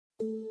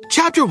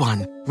Chapter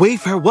 1.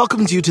 Wayfair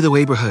welcomes you to the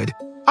neighborhood.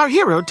 Our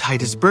hero,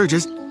 Titus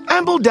Burgess,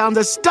 ambled down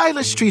the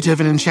stylish street of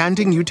an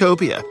enchanting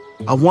utopia.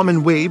 A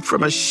woman waved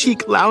from a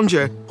chic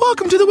lounger.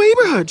 "Welcome to the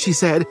neighborhood," she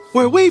said,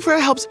 "where Wayfair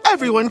helps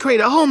everyone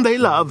create a home they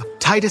love."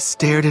 Titus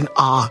stared in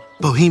awe.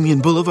 Bohemian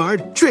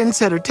Boulevard,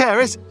 Trendsetter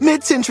Terrace,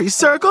 Mid-Century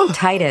Circle.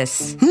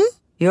 Titus,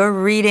 you're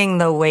reading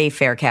the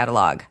Wayfair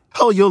catalog.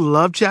 Oh, you'll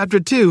love Chapter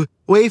 2.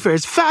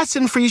 Wayfair's fast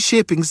and free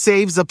shipping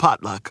saves a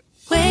potluck.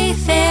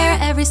 Wayfair,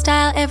 every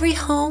style, every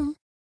home.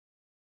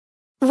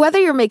 Whether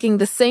you're making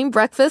the same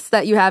breakfast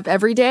that you have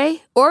every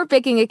day or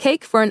baking a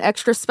cake for an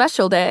extra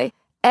special day,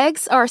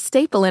 eggs are a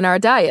staple in our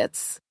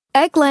diets.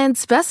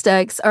 Eggland's best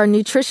eggs are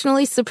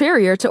nutritionally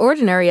superior to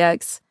ordinary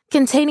eggs,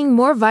 containing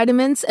more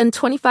vitamins and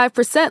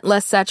 25%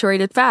 less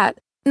saturated fat.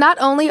 Not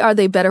only are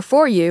they better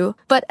for you,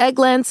 but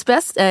Eggland's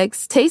best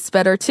eggs taste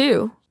better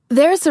too.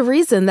 There's a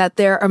reason that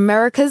they're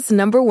America's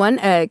 #1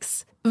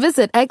 eggs.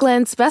 Visit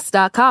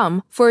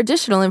egglandsbest.com for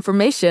additional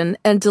information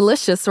and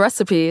delicious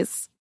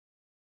recipes.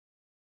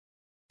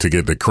 To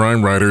get the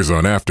Crime Writers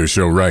on After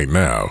Show right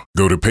now,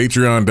 go to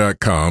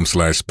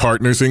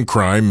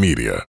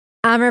patreon.com/partnersincrimemedia.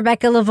 I'm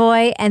Rebecca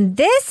Lavoie, and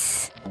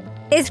this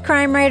is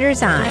Crime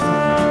Writers On.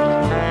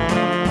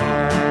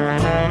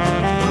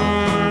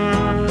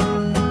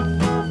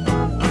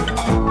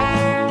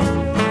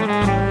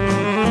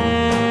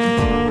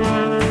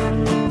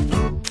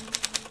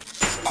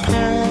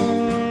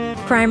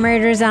 Crime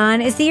Writers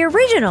On is the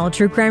original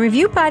true crime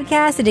review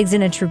podcast that digs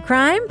into true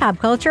crime, pop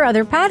culture,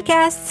 other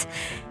podcasts.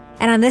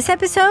 And on this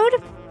episode,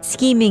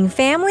 scheming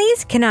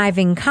families,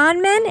 conniving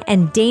conmen,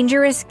 and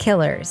dangerous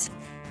killers.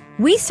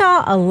 We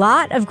saw a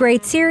lot of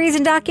great series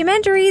and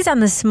documentaries on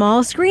the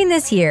small screen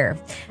this year.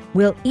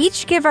 We'll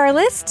each give our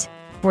list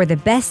for the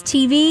best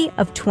TV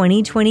of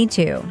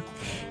 2022.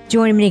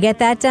 Joining me to get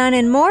that done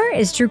and more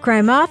is true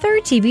crime author,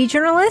 TV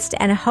journalist,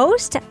 and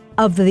host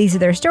of the These Are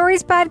Their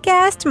Stories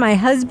podcast, my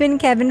husband,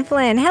 Kevin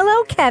Flynn.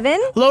 Hello, Kevin.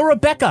 Hello,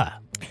 Rebecca.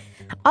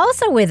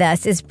 Also with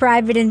us is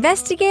private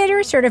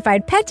investigator,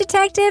 certified pet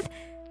detective,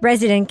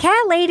 resident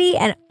cat lady,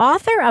 and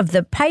author of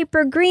the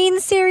Piper Green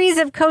series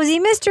of cozy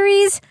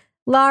mysteries,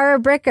 Lara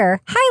Bricker.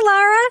 Hi,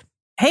 Lara.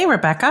 Hey,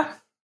 Rebecca.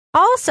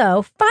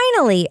 Also,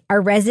 finally,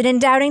 our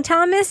resident Doubting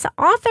Thomas,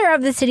 author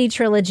of the City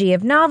Trilogy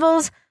of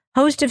novels,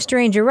 host of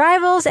Strange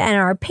Arrivals, and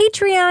our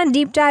Patreon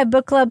Deep Dive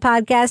Book Club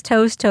podcast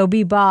host,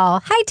 Toby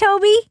Ball. Hi,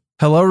 Toby.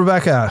 Hello,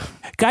 Rebecca.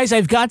 Guys,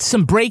 I've got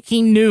some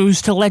breaking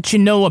news to let you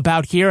know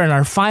about here in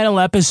our final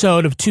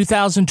episode of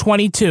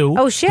 2022.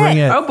 Oh, shit. Bring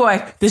it. Oh,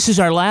 boy. This is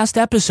our last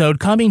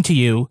episode coming to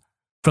you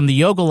from the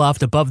Yoga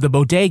Loft above the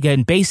bodega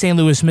in Bay St.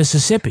 Louis,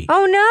 Mississippi.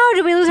 Oh, no.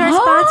 Did we lose our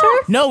sponsor?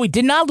 No, we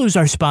did not lose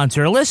our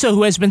sponsor. Alyssa,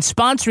 who has been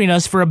sponsoring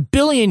us for 1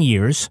 billion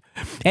years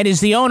and is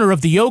the owner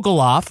of the Yoga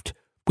Loft,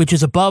 which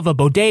is above a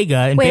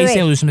bodega in Bay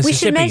St. Louis, Mississippi. We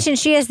should mention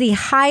she has the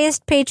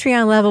highest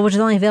Patreon level, which is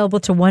only available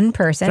to one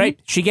person. Right.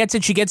 She gets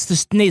it. She gets the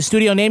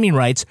studio naming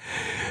rights.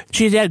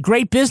 She's had a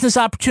great business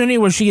opportunity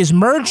where she is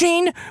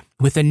merging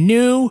with a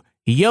new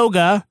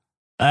yoga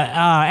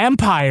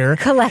empire.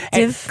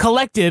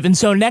 Collective. And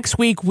so next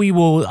week we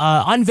will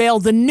unveil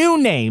the new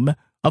name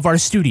of our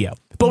studio.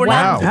 But we're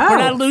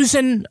not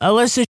losing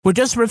Alyssa. We're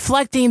just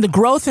reflecting the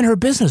growth in her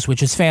business,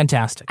 which is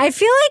fantastic. I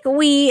feel like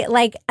we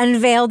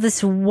unveiled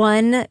this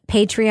one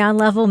Patreon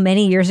level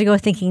many years ago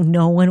thinking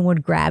no one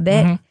would grab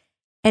it. Mm-hmm.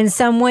 And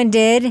someone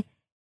did.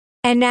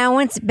 And now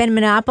it's been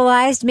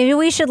monopolized. Maybe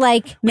we should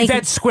make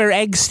that Square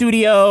Egg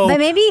Studio. But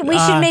maybe we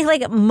should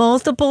make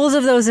multiples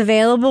of those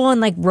available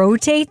and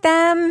rotate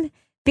them.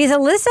 Because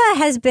Alyssa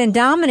has been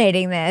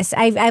dominating this.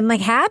 I'm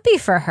happy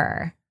for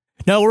her.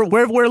 No,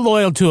 we're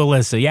loyal to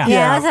Alyssa. Yeah,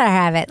 let's let her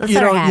have it. You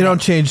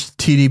don't change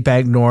TD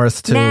Bank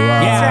North to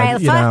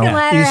that's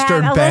right.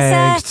 Eastern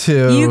Bank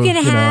to you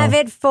can have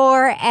it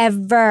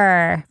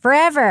forever.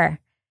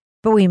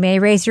 But we may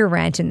raise your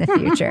rent in the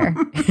future.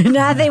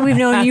 Now that we've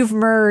known you've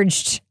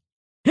merged.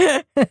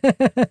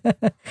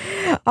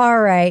 All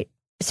right.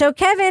 So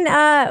Kevin,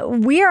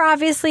 we are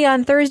obviously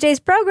on Thursday's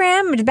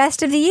program,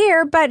 Best of the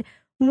Year, but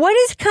what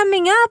is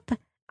coming up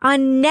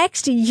on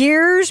next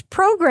year's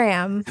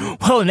program?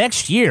 Well,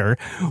 next year,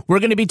 we're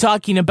going to be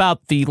talking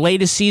about the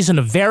latest season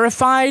of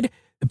Verified.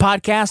 The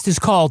podcast is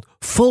called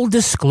Full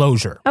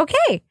Disclosure.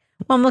 Okay.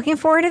 Well, I'm looking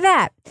forward to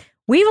that.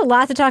 We have a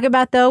lot to talk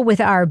about, though, with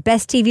our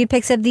best TV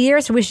picks of the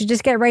year, so we should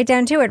just get right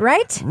down to it,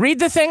 right? Read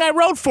the thing I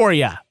wrote for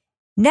you.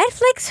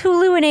 Netflix,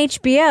 Hulu, and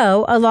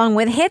HBO, along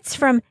with hits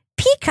from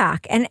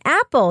Peacock and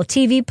Apple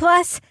TV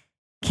Plus,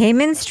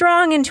 came in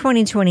strong in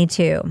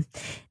 2022.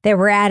 There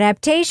were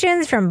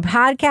adaptations from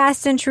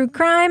podcasts and true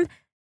crime,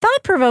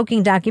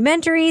 thought-provoking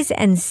documentaries,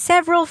 and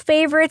several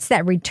favorites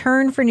that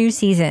return for new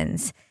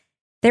seasons.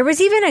 There was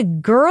even a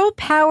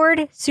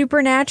girl-powered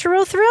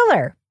supernatural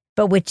thriller.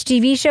 But which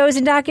TV shows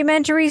and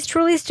documentaries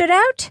truly stood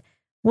out?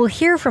 We'll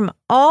hear from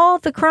all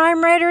the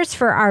crime writers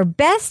for our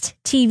best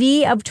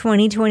TV of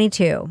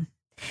 2022.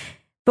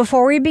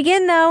 Before we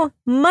begin, though,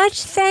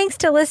 much thanks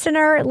to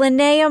listener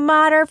Linnea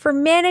Motter for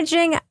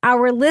managing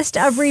our list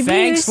of reviews.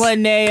 Thanks,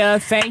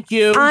 Linnea. Thank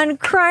you. On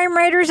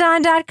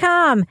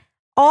crimewriterson.com.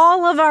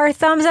 All of our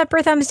thumbs up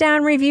or thumbs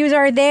down reviews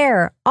are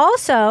there.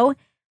 Also,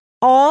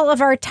 all of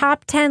our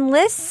top 10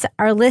 lists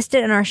are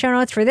listed in our show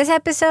notes for this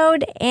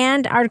episode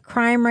and our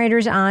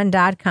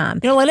crimewritersOn.com.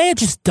 You know, Linnea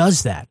just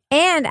does that.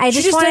 And I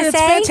just want to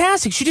say... It's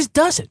fantastic. She just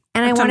does it.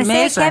 And I want to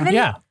say,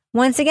 Kevin,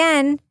 once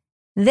again,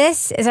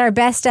 this is our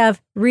Best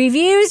of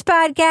Reviews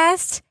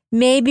podcast.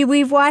 Maybe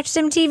we've watched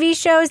some TV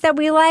shows that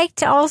we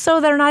liked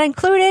also that are not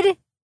included,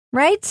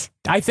 right?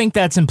 I think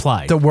that's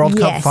implied. The World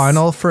Cup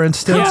final, for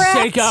instance. Yes,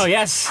 there you go,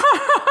 yes.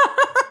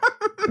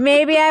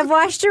 Maybe I've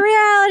watched a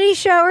reality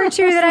show or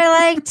two that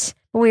I liked.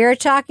 We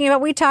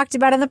talked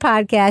about on the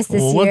podcast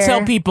this year. We'll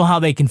tell people how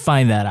they can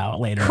find that out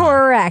later.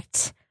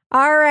 Correct.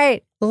 All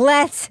right,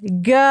 let's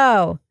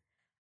go.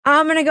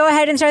 I'm going to go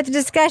ahead and start the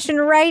discussion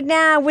right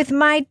now with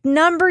my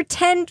number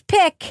 10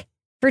 pick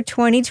for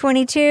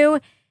 2022,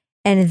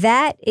 and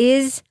that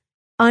is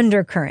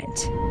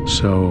Undercurrent.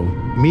 So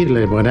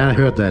immediately when I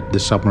heard that the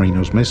submarine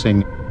was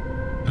missing,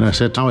 and I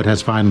said, now it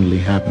has finally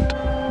happened.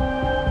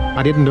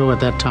 I didn't know at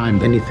that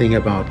time anything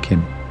about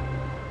Kim.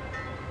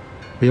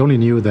 We only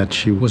knew that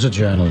she was a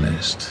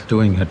journalist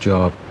doing her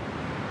job.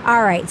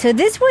 All right, so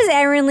this was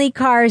Aaron Lee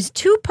Carr's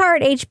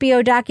two-part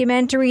HBO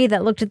documentary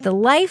that looked at the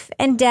life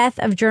and death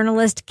of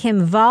journalist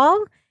Kim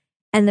Wall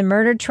and the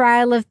murder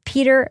trial of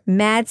Peter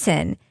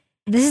Madsen.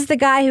 This is the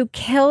guy who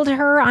killed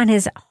her on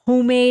his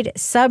homemade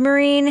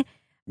submarine.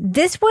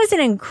 This was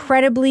an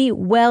incredibly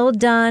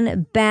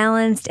well-done,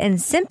 balanced,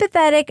 and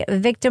sympathetic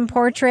victim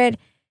portrait.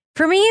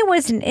 For me, it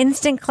was an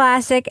instant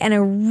classic and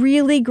a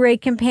really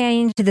great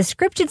companion to the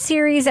scripted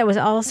series that was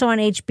also on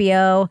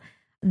HBO,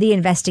 The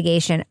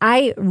Investigation.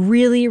 I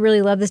really,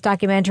 really love this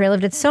documentary. I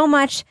loved it so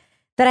much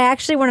that I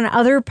actually went on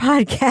other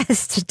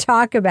podcasts to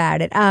talk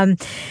about it.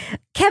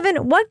 Kevin,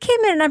 what came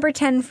in at number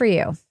 10 for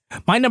you?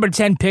 My number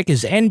 10 pick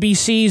is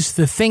NBC's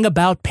The Thing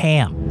About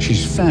Pam.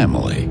 She's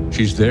family.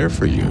 She's there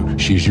for you.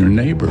 She's your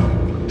neighbor.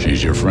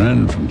 She's your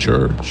friend from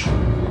church.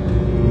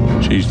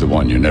 She's the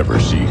one you never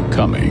see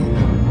coming.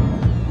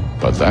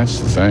 But that's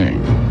the thing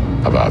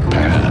about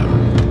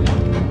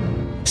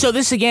Pam. So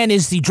this again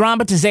is the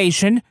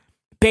dramatization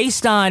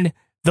based on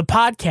the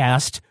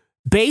podcast,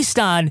 based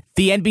on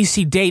the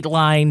NBC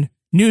Dateline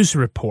news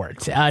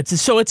report. It's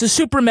a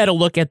super meta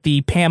look at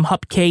the Pam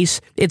Hupp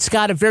case. It's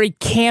got a very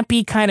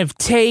campy kind of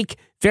take,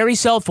 very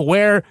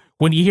self-aware.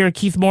 When you hear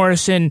Keith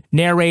Morrison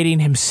narrating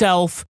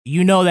himself,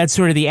 you know that's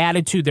sort of the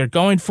attitude they're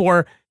going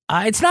for.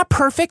 It's not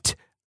perfect.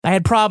 I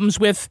had problems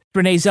with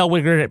Renee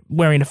Zellweger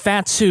wearing a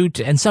fat suit,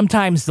 and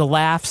sometimes the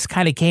laughs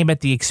kind of came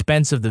at the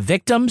expense of the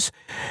victims.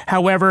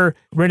 However,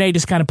 Renee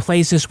just kind of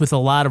plays this with a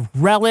lot of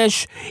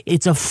relish.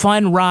 It's a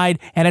fun ride,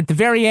 and at the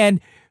very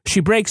end, she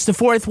breaks the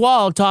fourth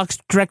wall, talks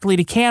directly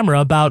to camera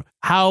about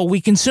how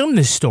we consume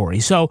this story.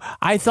 So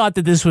I thought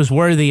that this was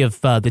worthy of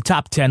the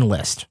top 10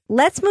 list.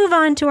 Let's move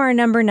on to our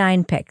number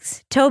 9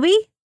 picks. Toby,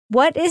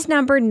 what is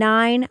number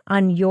 9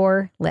 on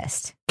your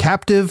list?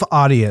 Captive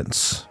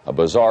Audience. A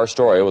bizarre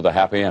story with a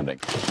happy ending.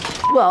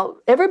 Well,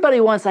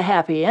 everybody wants a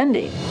happy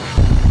ending.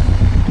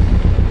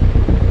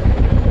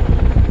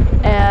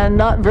 And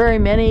not very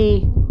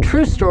many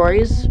true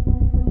stories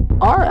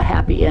are a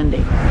happy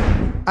ending.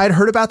 I'd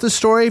heard about this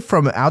story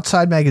from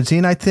Outside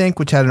Magazine, I think,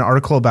 which had an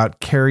article about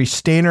Carrie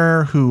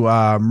Stainer, who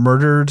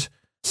murdered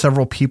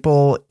several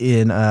people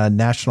in a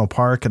national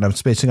park, and I'm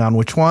spacing on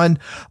which one.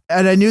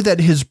 And I knew that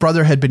his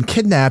brother had been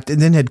kidnapped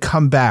and then had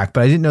come back,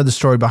 but I didn't know the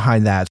story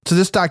behind that. So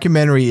this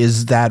documentary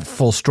is that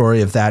full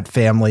story of that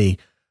family.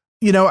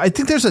 You know, I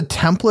think there's a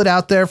template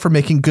out there for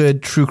making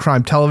good true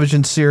crime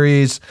television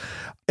series.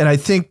 And I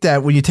think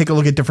that when you take a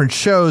look at different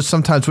shows,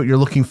 sometimes what you're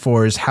looking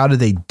for is how do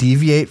they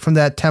deviate from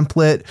that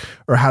template,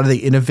 or how do they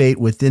innovate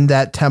within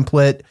that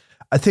template?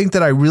 I think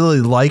that I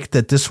really liked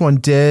that this one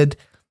did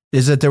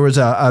is that there was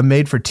a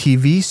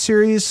made-for-TV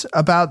series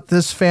about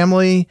this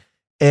family,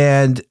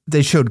 and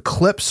they showed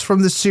clips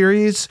from the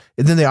series,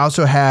 and then they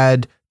also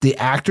had the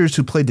actors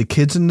who played the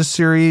kids in the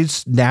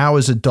series now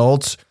as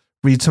adults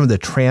read some of the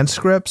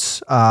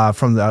transcripts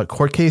from the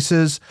court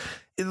cases.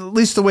 At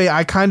least the way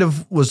I kind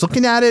of was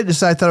looking at it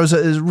is I thought it was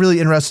a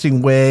really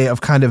interesting way of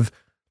kind of,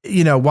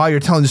 you know, while you're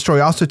telling the story,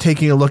 also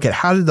taking a look at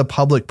how did the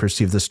public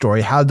perceive the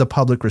story? How did the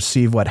public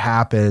receive what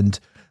happened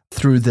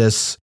through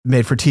this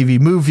made-for-TV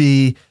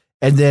movie?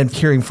 And then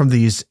hearing from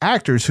these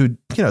actors who,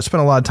 you know,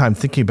 spent a lot of time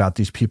thinking about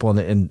these people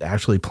and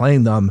actually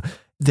playing them,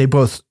 they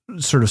both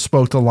sort of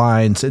spoke the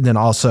lines and then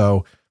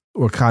also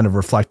were kind of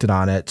reflected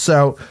on it.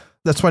 So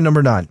that's my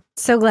number 9.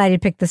 So glad you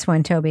picked this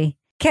one, Toby.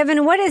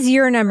 Kevin, what is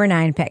your number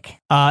 9 pick?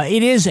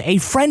 It is A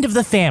Friend of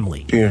the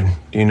Family. Do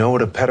you know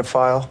what a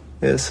pedophile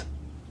is?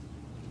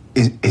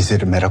 Is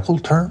it a medical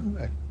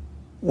term?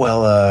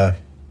 Well,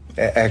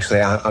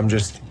 actually, I'm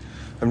just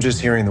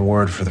hearing the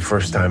word for the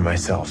first time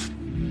myself.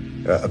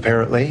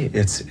 Apparently,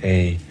 it's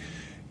a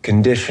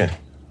condition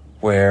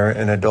where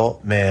an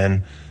adult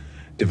man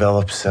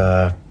develops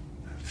a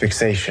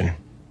fixation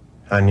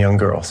on young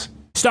girls.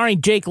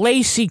 Starring Jake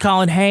Lacy,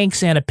 Colin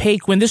Hanks, and Anna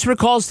Paquin. This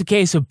recalls the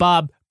case of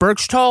Bob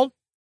Berchtold.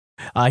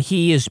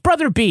 He is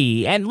Brother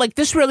B, and like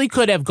this really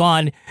could have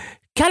gone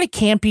kind of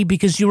campy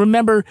because you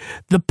remember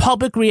the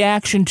public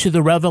reaction to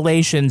the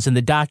revelations in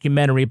the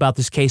documentary about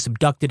this case,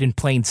 Abducted in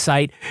Plain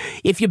Sight.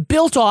 If you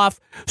built off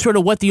sort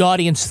of what the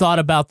audience thought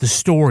about the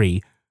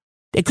story,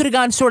 it could have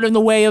gone sort of in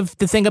the way of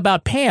the thing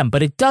about Pam,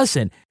 but it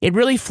doesn't. It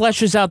really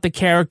fleshes out the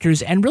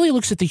characters and really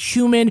looks at the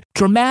human,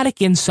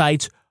 dramatic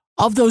insights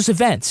of those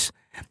events.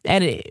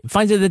 And it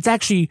finds that it's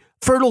actually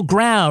fertile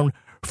ground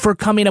for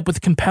coming up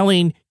with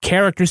compelling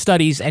character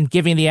studies and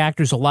giving the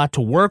actors a lot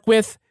to work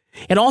with.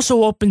 It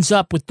also opens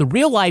up with the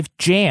real-life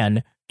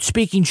Jan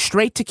speaking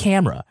straight to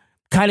camera,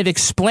 kind of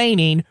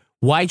explaining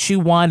why she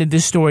wanted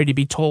this story to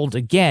be told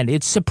again.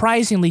 It's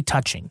surprisingly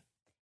touching.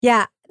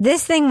 Yeah,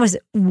 this thing was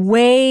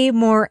way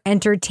more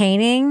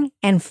entertaining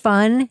and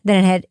fun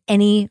than it had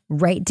any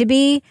right to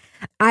be.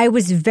 I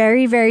was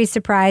very, very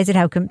surprised at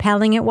how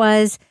compelling it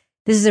was.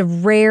 This is a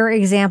rare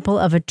example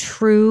of a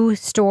true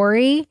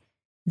story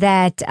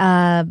that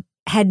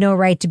had no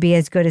right to be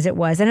as good as it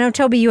was. I know,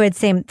 Toby, you had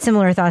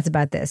similar thoughts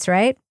about this,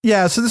 right?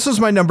 Yeah, so this was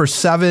my number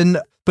 7,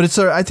 but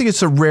I think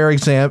it's a rare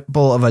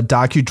example of a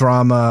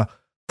docudrama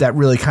that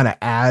really kind of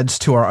adds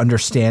to our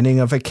understanding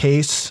of a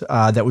case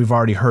that we've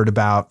already heard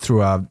about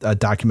through a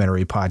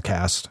documentary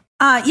podcast.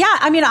 Yeah,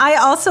 I mean, I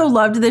also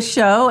loved this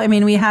show. I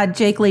mean, we had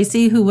Jake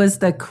Lacy, who was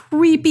the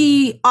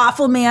creepy,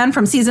 awful man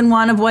from season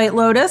 1 of White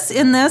Lotus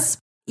in this.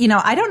 You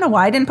know, I don't know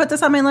why I didn't put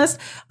this on my list.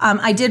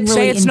 I did really enjoy that.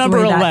 Say it's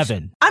number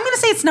 11. I'm going to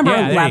say it's number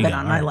 11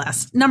 on my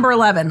list. Number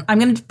 11. I'm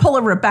going to pull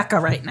a Rebecca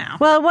right now.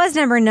 Well, it was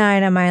number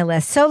 9 on my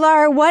list. So,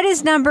 Laura, what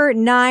is number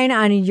 9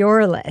 on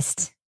your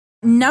list?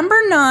 Number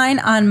 9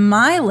 on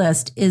my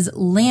list is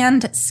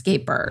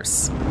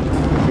Landscapers.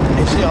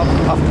 You see,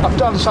 I've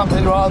done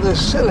something rather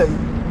silly.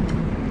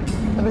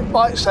 And it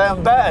might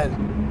sound bad.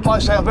 It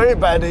might sound very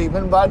bad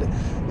even, but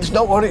it's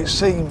not what it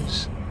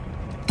seems.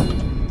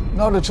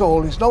 Not at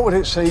all. It's not what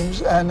it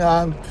seems,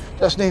 and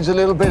just needs a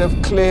little bit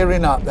of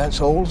clearing up, that's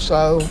all.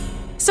 So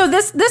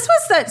this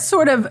was that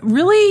sort of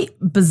really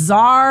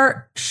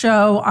bizarre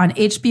show on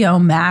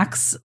HBO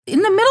Max.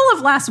 In the middle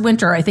of last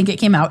winter, I think it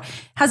came out.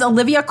 Has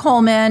Olivia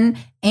Colman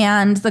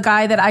and the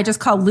guy that I just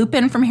call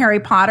Lupin from Harry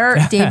Potter,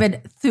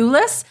 David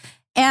Thewlis.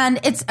 And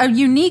it's a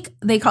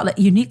they call it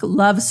unique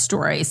love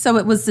story. So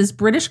it was this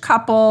British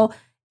couple,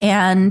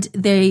 and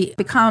they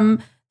become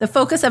the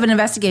focus of an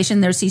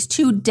investigation. There's these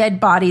 2 dead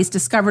bodies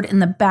discovered in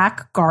the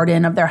back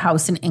garden of their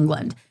house in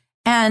England.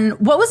 And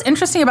what was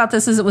interesting about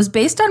this is it was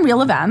based on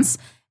real events,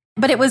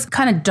 but it was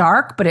kind of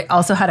dark, but it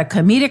also had a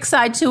comedic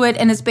side to it.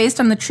 And it's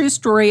based on the true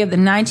story of the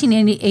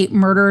 1988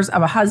 murders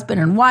of a husband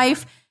and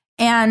wife.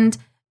 And,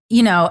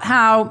 you know,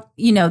 how,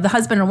 you know, the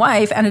husband and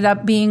wife ended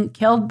up being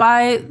killed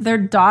by their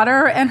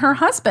daughter and her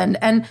husband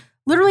and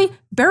literally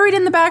buried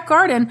in the back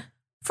garden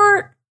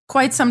for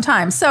quite some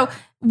time. So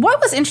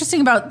what was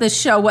interesting about this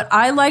show, what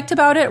I liked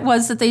about it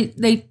was that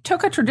they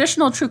took a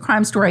traditional true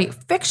crime story,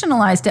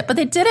 fictionalized it, but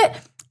they did it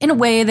in a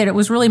way that it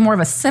was really more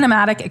of a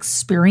cinematic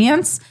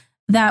experience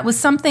that was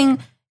something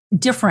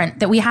different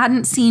that we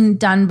hadn't seen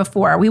done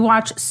before. We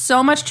watch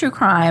so much true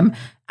crime.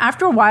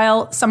 After a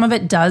while, some of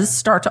it does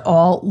start to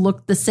all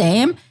look the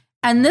same.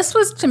 And this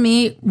was, to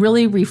me,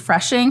 really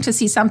refreshing to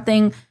see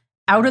something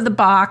out of the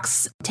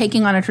box,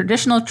 taking on a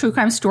traditional true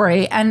crime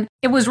story. And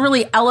it was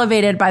really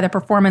elevated by the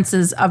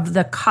performances of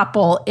the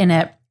couple in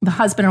it, the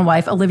husband and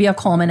wife, Olivia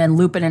Colman and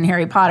Lupin in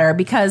Harry Potter,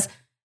 because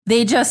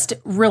they just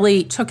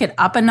really took it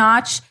up a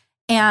notch.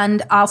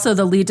 And also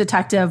the lead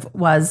detective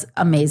was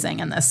amazing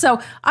in this. So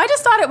I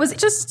just thought it was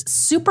just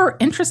super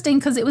interesting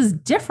because it was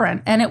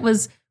different and it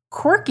was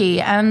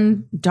quirky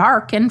and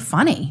dark and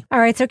funny. All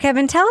right. So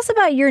Kevin, tell us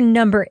about your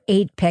number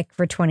 8 pick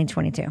for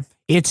 2022.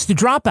 It's The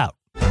Dropout.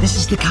 This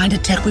is the kind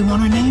of tech we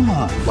want our name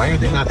on. Why are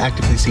they not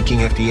actively seeking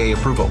FDA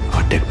approval?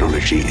 Our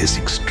technology is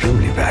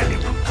extremely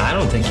valuable. I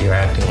don't think you're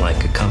acting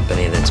like a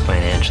company that's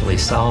financially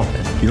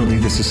solvent. You don't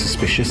think this is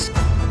suspicious?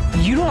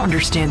 You don't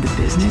understand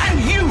the business. And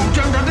you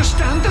don't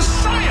understand the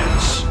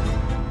science!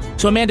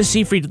 So Amanda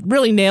Seyfried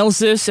really nails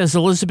this as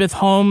Elizabeth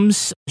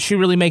Holmes. She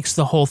really makes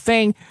the whole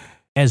thing.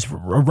 As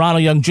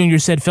Ronald Young Jr.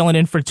 said, filling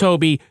in for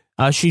Toby,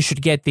 she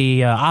should get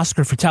the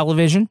Oscar for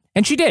television.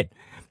 And she did.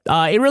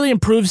 It really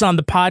improves on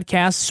the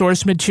podcast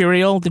source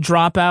material, The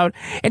Dropout.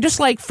 And just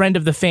like Friend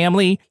of the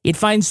Family, it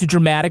finds the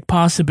dramatic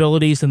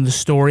possibilities in the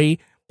story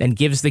and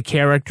gives the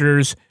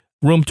characters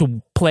room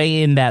to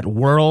play in that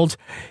world.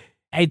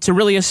 It's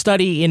really a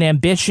study in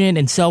ambition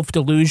and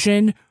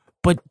self-delusion,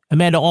 but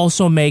Amanda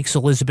also makes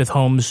Elizabeth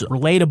Holmes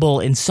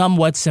relatable and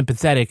somewhat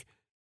sympathetic,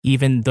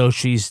 even though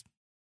she's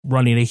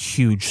running a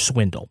huge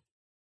swindle.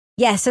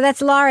 Yeah, so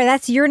that's Laura.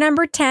 That's your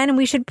number 10, and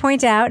we should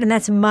point out, and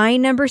that's my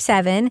number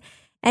 7.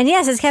 And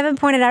yes, as Kevin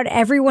pointed out,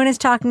 everyone is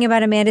talking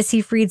about Amanda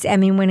Seyfried's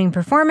Emmy-winning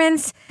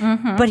performance,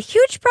 but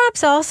huge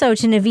props also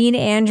to Naveen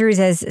Andrews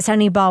as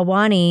Sunny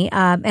Balwani.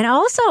 And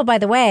also, by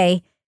the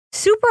way,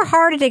 super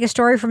hard to take a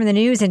story from the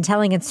news and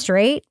telling it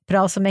straight, but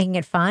also making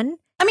it fun.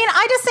 I mean,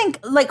 I just think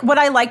like what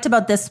I liked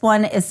about this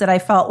one is that I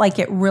felt like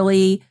it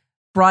really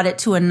brought it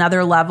to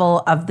another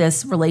level of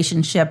this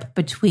relationship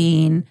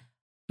between,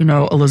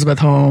 Elizabeth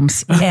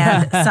Holmes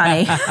and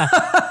Sunny.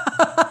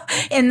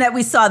 in that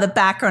we saw the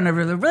background of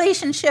the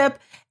relationship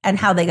and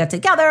how they got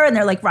together and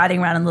they're like riding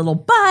around on a little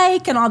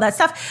bike and all that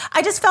stuff.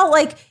 I just felt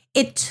like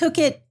it took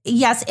it,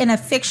 yes, in a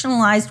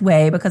fictionalized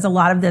way, because a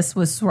lot of this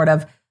was sort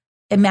of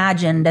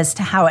imagined as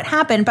to how it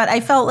happened. But I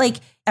felt like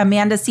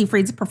Amanda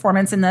Seyfried's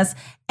performance in this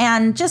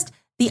and just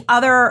the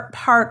other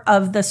part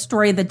of the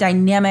story, the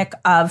dynamic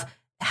of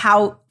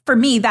how, for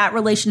me, that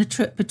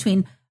relationship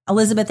between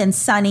Elizabeth and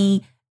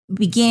Sonny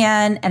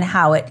began and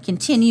how it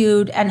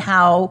continued and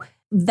how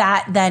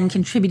that then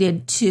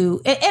contributed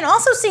to, and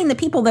also seeing the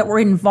people that were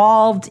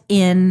involved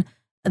in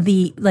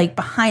the like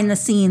behind the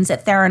scenes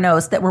at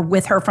Theranos that were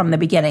with her from the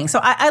beginning. So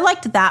I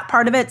liked that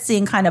part of it,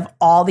 seeing kind of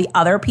all the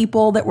other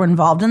people that were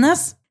involved in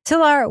this. So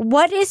Laura,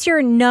 what is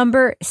your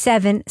number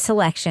 7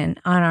 selection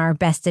on our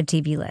best of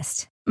TV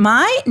list?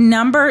 My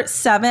number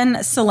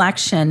 7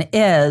 selection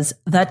is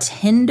The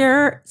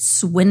Tinder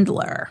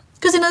Swindler.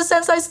 Because in a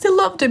sense, I still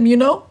loved him, you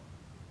know?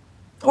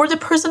 Or the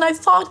person I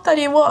thought that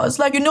he was.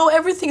 Like, you know,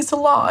 everything's a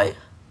lie.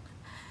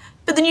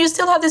 But then you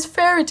still have this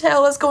fairy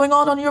tale that's going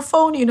on your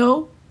phone, you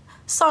know?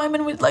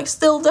 Simon with, like,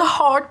 still the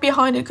heart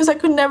behind it. Because I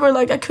could never,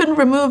 like, I couldn't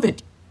remove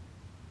it.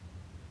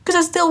 Because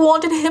I still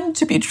wanted him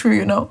to be true,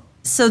 you know?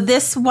 So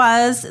this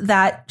was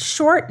that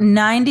short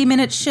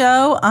 90-minute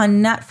show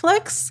on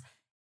Netflix.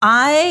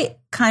 I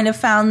kind of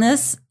found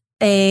this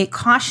a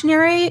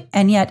cautionary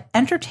and yet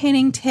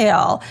entertaining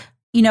tale.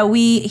 You know,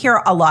 we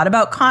hear a lot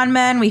about con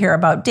men, we hear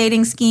about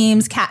dating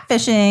schemes,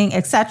 catfishing,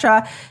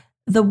 etc.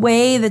 The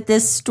way that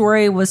this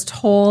story was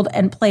told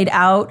and played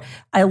out,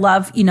 I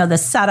love, you know, the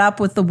setup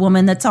with the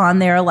woman that's on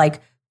there,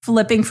 like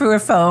flipping through her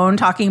phone,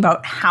 talking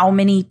about how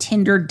many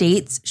Tinder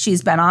dates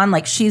she's been on.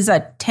 Like she's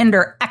a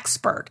Tinder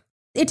expert.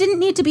 It didn't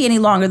need to be any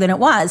longer than it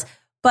was,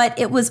 but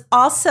it was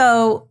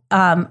also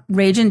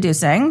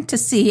rage-inducing to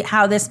see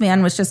how this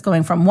man was just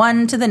going from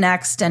one to the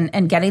next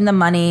and getting the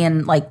money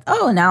and like,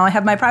 oh, now I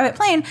have my private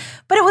plane.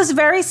 But it was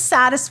very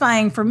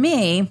satisfying for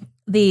me,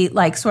 the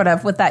like sort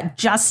of with that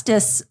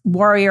justice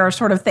warrior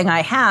sort of thing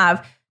I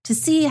have, to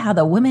see how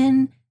the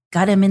women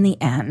got him in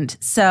the end.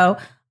 So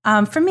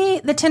for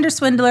me, The Tinder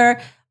Swindler,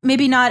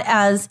 maybe not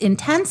as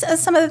intense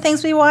as some of the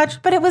things we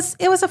watched, but it was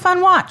a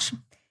fun watch.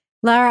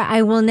 Laura,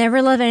 I will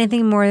never love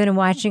anything more than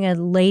watching a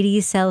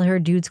lady sell her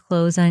dude's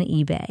clothes on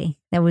eBay.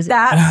 That was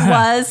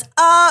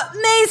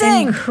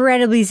amazing.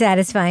 Incredibly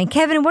satisfying.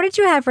 Kevin, what did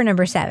you have for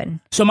number 7?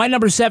 So my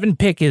number 7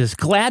 pick is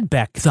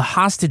Gladbeck, The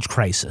Hostage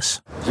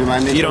Crisis.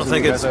 You don't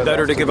think it's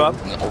better to give up?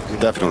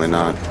 Definitely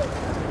not.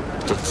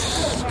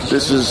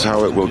 This is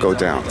how it will go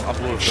down.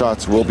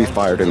 Shots will be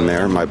fired in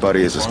there. My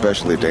buddy is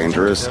especially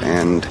dangerous,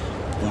 and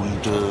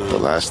the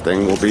last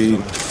thing will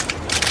be...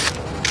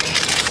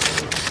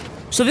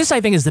 So this,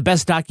 I think, is the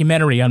best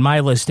documentary on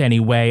my list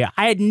anyway.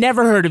 I had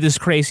never heard of this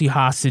crazy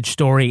hostage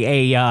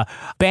story, a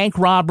bank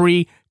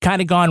robbery kind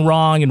of gone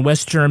wrong in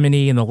West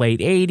Germany in the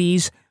late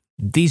 80s.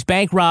 These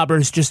bank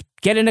robbers just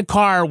get in a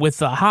car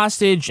with a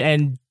hostage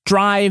and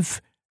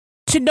drive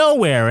to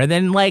nowhere, and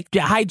then like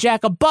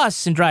hijack a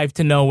bus and drive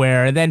to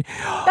nowhere. And then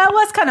that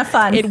was kind of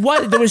fun.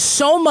 There was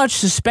so much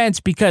suspense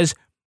because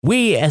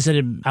we,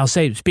 I'll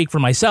speak for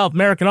myself,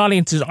 American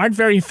audiences aren't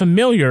very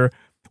familiar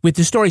with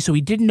the story, so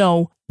we didn't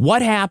know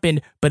what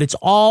happened, but it's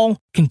all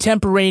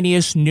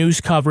contemporaneous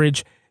news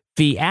coverage.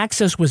 The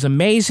access was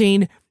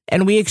amazing,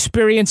 and we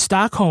experienced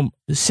Stockholm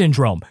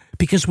Syndrome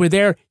because we're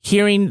there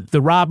hearing the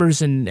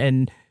robbers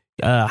and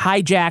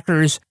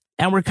hijackers,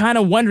 and we're kind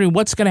of wondering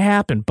what's going to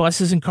happen.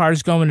 Buses and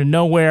cars going to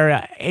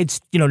nowhere.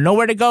 It's,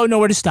 nowhere to go,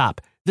 nowhere to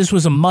stop. This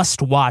was a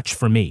must-watch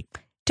for me.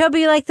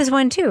 Toby, you like this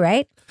one too,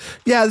 right?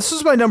 Yeah, this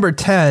is my number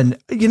 10.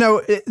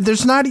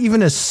 There's not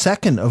even a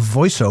second of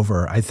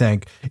voiceover, I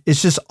think.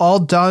 It's just all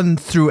done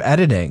through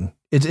editing.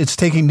 It's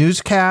taking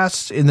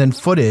newscasts and then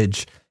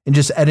footage and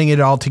just editing it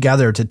all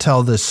together to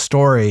tell this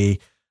story.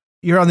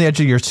 You're on the edge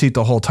of your seat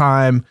the whole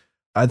time.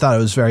 I thought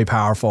it was very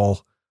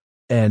powerful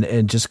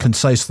and just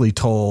concisely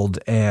told.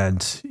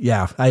 And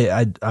yeah,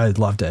 I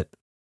loved it.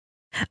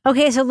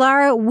 Okay, so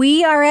Laura,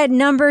 we are at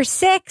number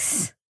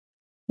 6.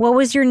 What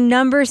was your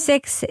number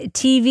 6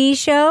 TV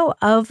show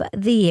of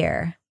the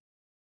year?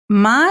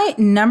 My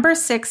number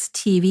 6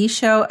 TV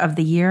show of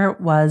the year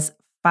was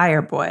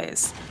Fire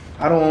Boys.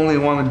 I don't only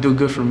want to do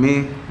good for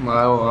me, but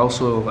I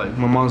also,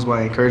 my mom's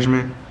my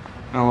encouragement.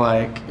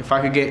 And, if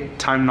I could get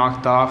time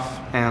knocked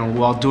off and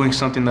while doing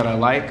something that I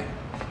like,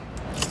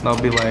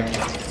 that'll be,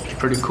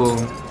 pretty cool.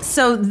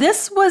 So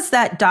this was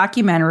that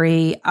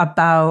documentary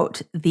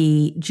about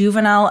the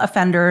juvenile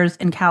offenders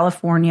in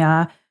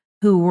California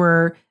who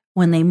were,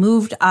 when they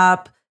moved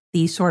up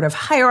the sort of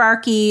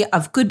hierarchy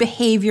of good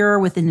behavior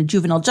within the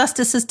juvenile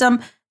justice system,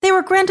 they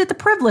were granted the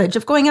privilege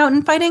of going out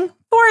and fighting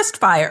forest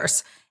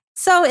fires.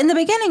 So in the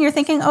beginning, you're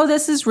thinking, oh,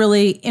 this is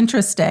really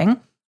interesting.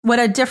 What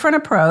a different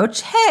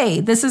approach. Hey,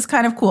 this is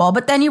kind of cool.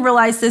 But then you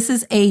realize this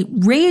is a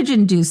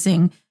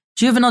rage-inducing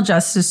juvenile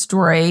justice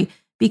story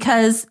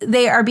because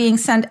they are being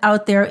sent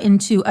out there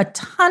into a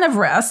ton of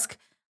risk.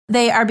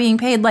 They are being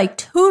paid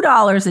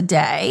 $2 a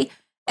day.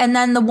 And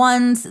then the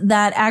ones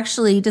that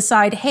actually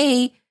decide,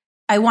 hey,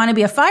 I want to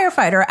be a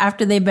firefighter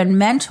after they've been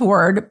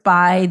mentored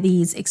by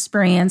these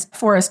experienced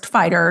forest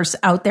fighters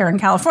out there in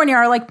California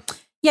are like,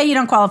 yeah, you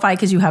don't qualify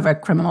because you have a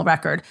criminal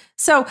record.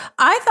 So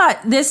I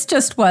thought this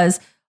just was,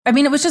 I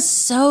mean, it was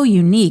just so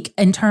unique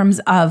in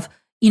terms of,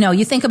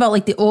 you think about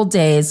like the old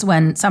days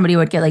when somebody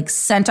would get like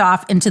sent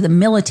off into the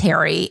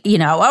military, we're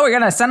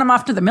going to send them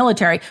off to the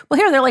military. Well,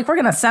 here they're like, we're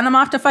going to send them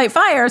off to fight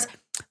fires.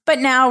 But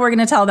now we're going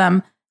to tell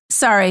them,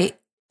 sorry,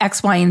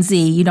 X, Y, and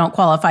Z, you don't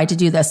qualify to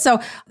do this. So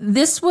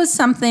this was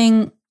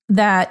something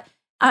that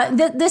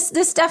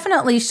this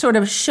definitely sort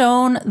of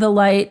shone the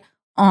light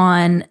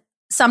on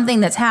something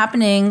that's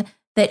happening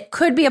that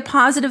could be a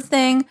positive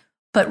thing,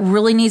 but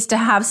really needs to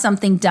have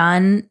something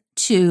done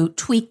to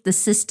tweak the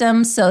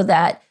system so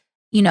that,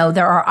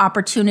 there are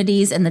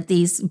opportunities and that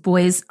these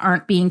boys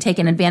aren't being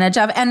taken advantage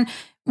of. And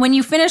when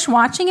you finish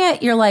watching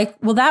it, you're like,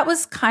 well, that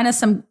was kind of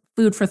some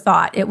food for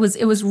thought. It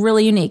was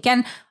really unique.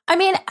 And I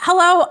mean,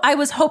 hello, I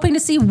was hoping to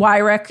see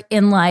Wyrick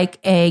in like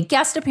a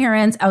guest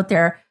appearance out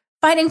there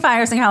fighting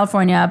fires in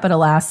California, but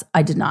alas,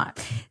 I did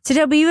not. So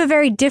Toby, you have a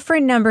very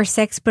different number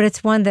 6, but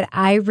it's one that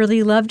I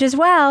really loved as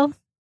well.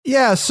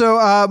 Yeah,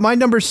 so my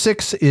number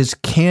 6 is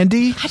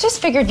Candy. I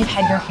just figured you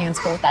had your hands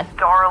full with that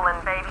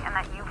darling baby and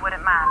that you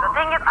wouldn't mind. The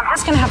thing is, I'm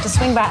just going to have to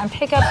swing by and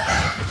pick up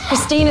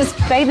Christina's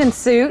bathing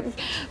suit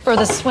for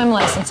the swim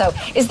lesson. So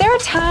is there a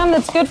time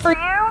that's good for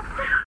you?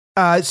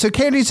 So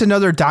Candy's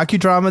another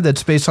docudrama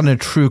that's based on a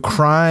true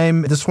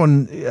crime. This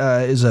one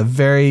is a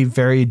very,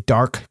 very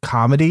dark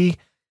comedy.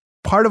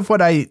 Part of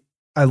what I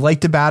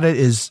liked about it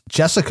is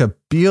Jessica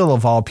Biel,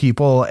 of all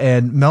people,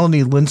 and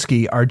Melanie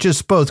Lynskey are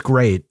just both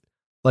great.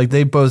 Like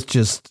they both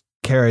just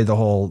carry the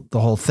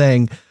whole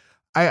thing.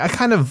 I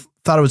kind of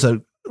thought it was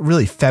a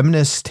really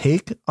feminist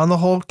take on the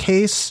whole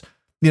case.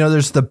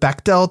 There's the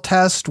Bechdel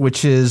test,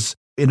 which is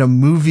in a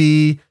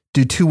movie,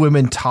 do two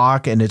women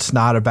talk and it's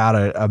not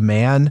about a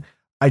man.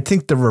 I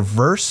think the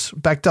reverse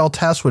Bechdel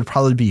test would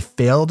probably be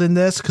failed in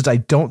this because I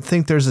don't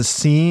think there's a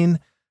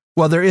scene.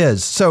 Well, there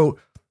is. So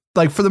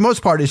like for the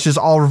most part, it's just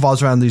all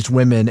revolves around these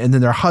women and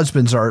then their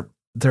husbands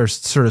they're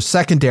sort of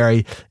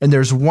secondary. And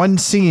there's one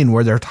scene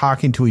where they're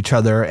talking to each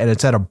other and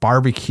it's at a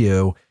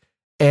barbecue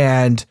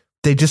and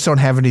they just don't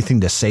have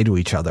anything to say to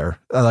each other.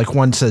 Like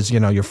one says,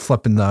 you're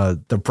flipping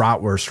the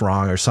bratwurst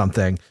wrong or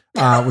something,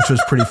 which was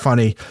pretty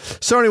funny.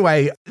 So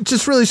anyway,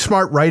 just really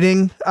smart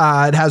writing.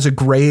 It has a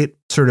great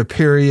sort of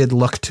period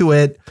look to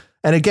it.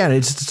 And again,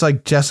 it's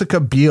like Jessica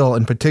Biel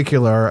in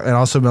particular and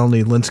also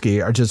Melanie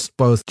Lynskey are just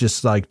both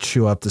just like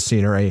chew up the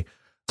scenery.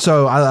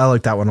 So I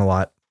like that one a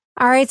lot.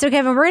 All right, so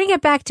Kevin, we're going to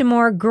get back to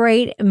more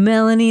great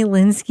Melanie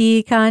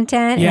Lynskey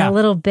content in a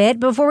little bit.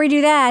 Before we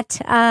do that,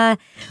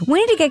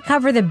 we need to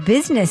cover the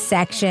business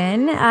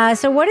section.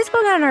 So what is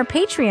going on our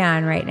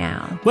Patreon right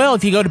now? Well,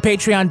 if you go to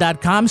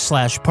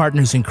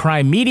patreon.com/Partners in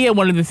Crime Media,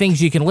 one of the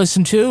things you can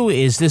listen to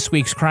is this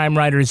week's Crime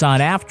Writers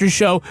on After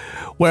Show,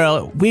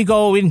 where we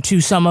go into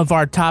some of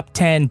our top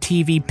 10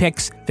 TV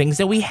picks, things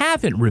that we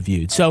haven't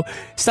reviewed. So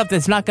stuff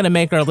that's not going to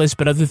make our list,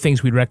 but other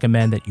things we'd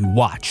recommend that you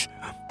watch.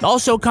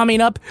 Also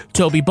coming up,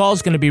 Toby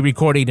Ball's going to be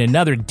recording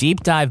another Deep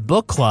Dive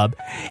Book Club.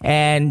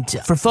 And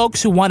for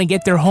folks who want to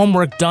get their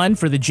homework done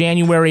for the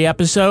January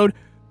episode,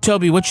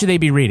 Toby, what should they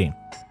be reading?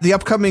 The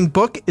upcoming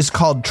book is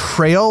called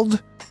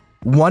Trailed,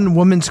 One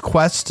Woman's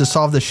Quest to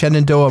Solve the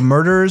Shenandoah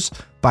Murders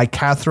by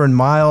Catherine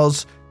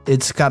Miles.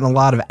 It's gotten a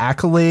lot of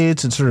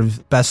accolades. It's sort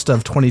of best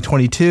of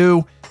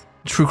 2022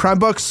 true crime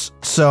books.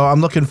 So I'm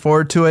looking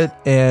forward to it.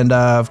 And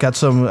I've got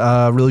some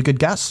really good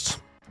guests.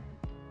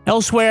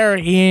 Elsewhere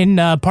in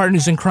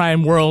Partners in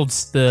Crime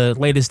World's the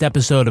latest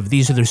episode of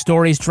These Are Their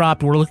Stories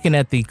dropped. We're looking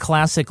at the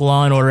classic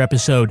Law & Order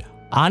episode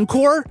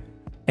Encore.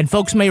 And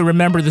folks may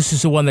remember this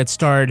is the one that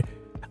starred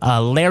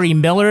Larry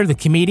Miller, the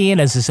comedian,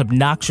 as this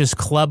obnoxious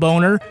club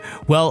owner.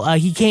 Well,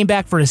 he came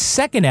back for a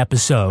second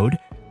episode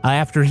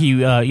after he,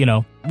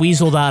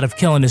 weaseled out of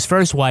killing his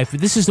first wife.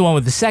 This is the one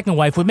with the second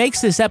wife. What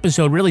makes this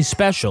episode really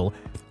special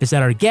is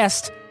that our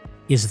guest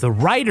is the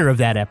writer of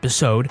that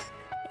episode,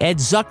 Ed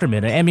Zuckerman,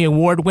 an Emmy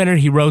Award winner.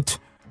 He wrote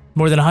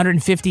more than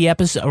 150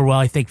 episodes, or well,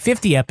 I think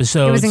 50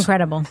 episodes. It was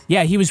incredible.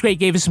 Yeah, he was great.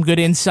 Gave us some good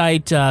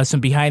insight, some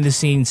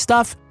behind-the-scenes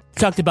stuff.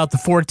 Talked about the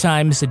 4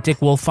 times that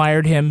Dick Wolf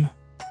fired him.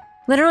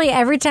 Literally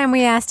every time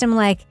we asked him,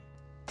 like,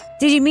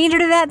 did you mean to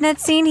do that in that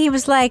scene? He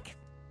was like,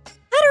 I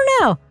don't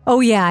know.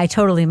 Oh, yeah, I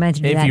totally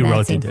mentioned that in that scene. If you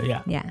wrote into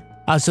it, yeah.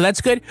 So that's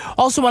good.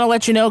 Also want to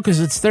let you know, because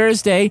it's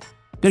Thursday,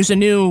 there's a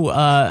new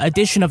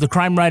edition of the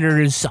Crime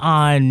Writers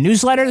On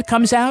newsletter that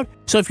comes out.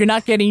 So if you're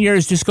not getting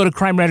yours, just go to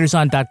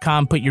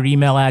crimewriterson.com, put your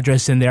email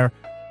address in there.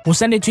 We'll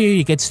send it to you.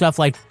 You get stuff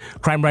like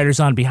Crime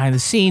Writers On behind the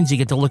scenes. You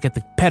get to look at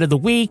the pet of the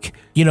week,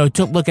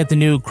 to look at the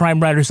new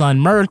Crime Writers On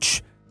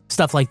merch,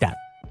 stuff like that.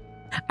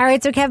 All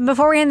right, so Kevin,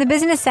 before we end the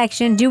business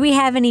section, do we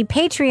have any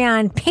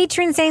Patreon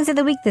patron saints of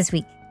the week this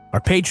week?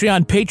 Our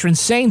Patreon patron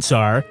saints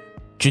are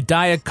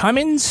Jediah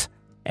Cummins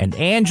and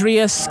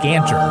Andrea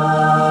Scanter.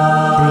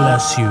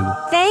 Bless you.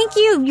 Thank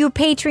you, you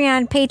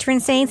Patreon patron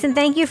saints, and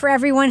thank you for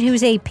everyone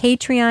who's a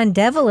Patreon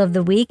devil of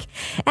the week.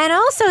 And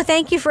also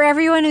thank you for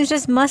everyone who's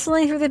just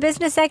muscling through the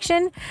business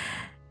section.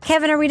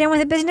 Kevin, are we done with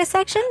the business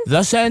section?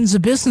 Thus ends the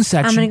business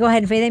section. I'm going to go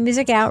ahead and fade that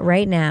music out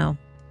right now.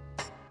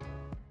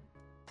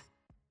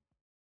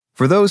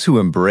 For those who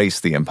embrace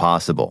the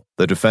impossible,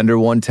 the Defender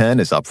 110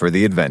 is up for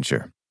the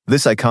adventure.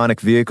 This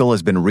iconic vehicle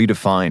has been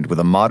redefined with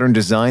a modern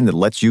design that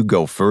lets you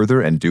go further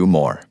and do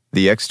more.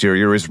 The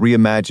exterior is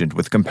reimagined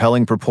with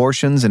compelling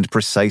proportions and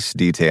precise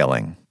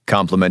detailing,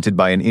 complemented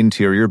by an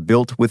interior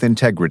built with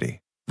integrity.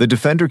 The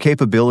Defender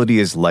capability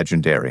is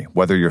legendary.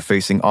 Whether you're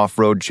facing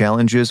off-road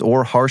challenges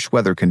or harsh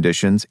weather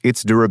conditions,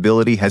 its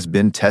durability has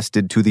been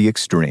tested to the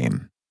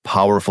extreme.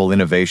 Powerful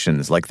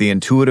innovations like the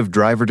intuitive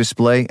driver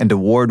display and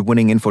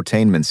award-winning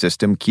infotainment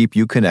system keep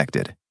you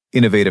connected.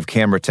 Innovative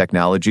camera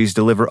technologies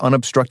deliver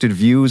unobstructed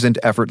views and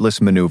effortless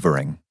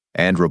maneuvering.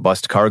 And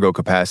robust cargo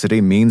capacity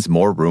means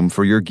more room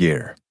for your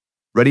gear.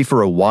 Ready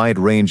for a wide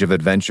range of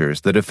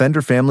adventures, the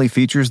Defender family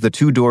features the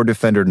two-door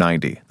Defender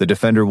 90, the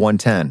Defender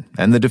 110,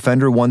 and the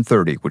Defender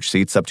 130, which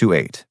seats up to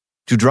 8.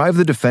 To drive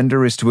the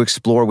Defender is to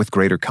explore with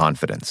greater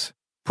confidence.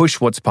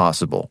 Push what's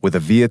possible with a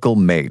vehicle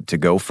made to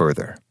go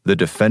further. The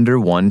Defender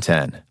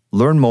 110.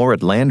 Learn more at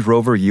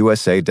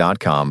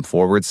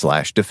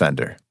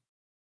LandRoverUSA.com/Defender.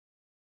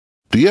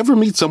 Do you ever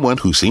meet someone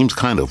who seems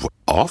kind of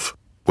off?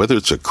 Whether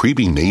it's a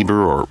creepy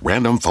neighbor or a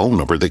random phone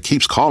number that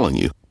keeps calling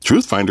you,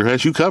 Truthfinder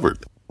has you covered.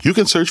 You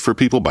can search for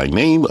people by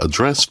name,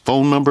 address,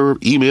 phone number,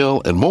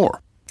 email, and more.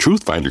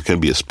 Truthfinder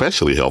can be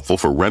especially helpful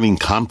for running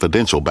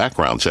confidential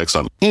background checks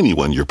on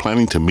anyone you're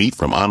planning to meet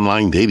from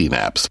online dating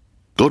apps.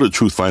 Go to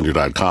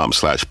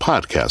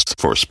truthfinder.com/podcasts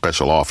for a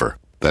special offer.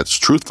 That's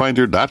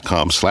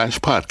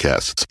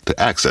truthfinder.com/podcasts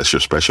to access your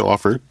special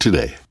offer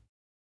today.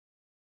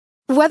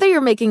 Whether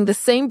you're making the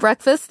same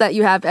breakfast that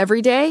you have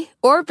every day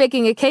or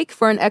baking a cake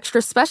for an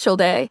extra special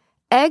day,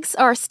 eggs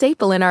are a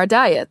staple in our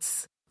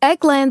diets.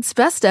 Eggland's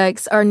Best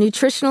Eggs are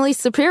nutritionally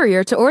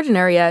superior to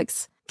ordinary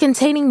eggs,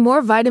 containing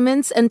more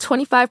vitamins and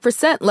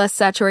 25% less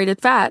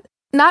saturated fat.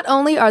 Not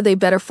only are they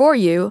better for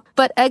you,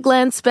 but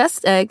Eggland's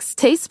Best Eggs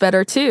taste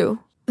better too.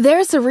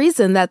 There's a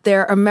reason that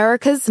they're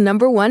America's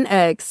 #1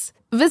 eggs.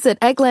 Visit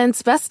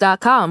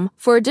egglandsbest.com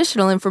for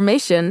additional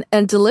information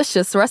and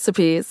delicious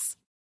recipes.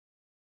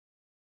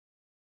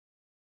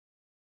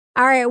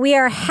 All right, we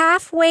are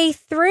halfway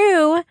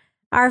through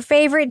our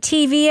favorite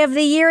TV of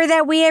the year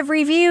that we have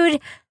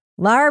reviewed.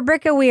 Laura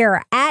Bricka, we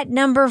are at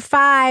number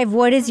 5.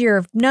 What is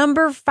your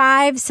number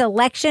 5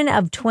 selection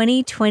of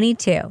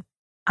 2022?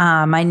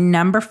 My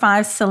number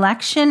 5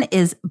 selection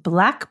is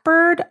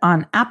Blackbird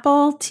on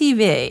Apple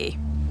TV.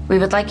 We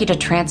would like you to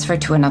transfer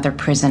to another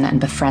prison and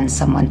befriend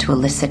someone to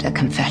elicit a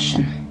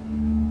confession.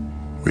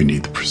 We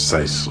need the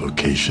precise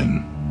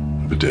location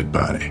of a dead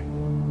body.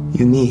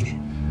 You need?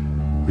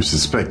 We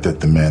suspect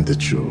that the man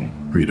that you'll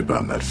read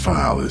about in that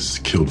file has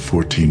killed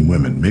 14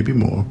 women, maybe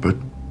more, but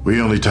we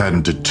only tied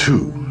him to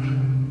 2.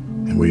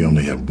 And we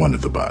only have one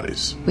of the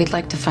bodies. We'd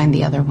like to find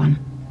the other one.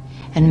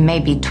 And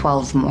maybe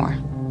 12 more.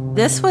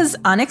 This was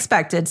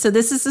unexpected. So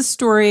this is a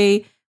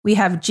story. We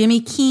have Jimmy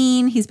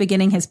Keene. He's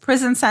beginning his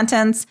prison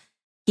sentence.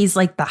 He's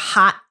like the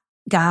hot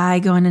guy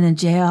going into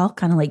jail,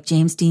 kind of like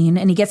James Dean.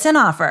 And he gets an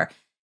offer.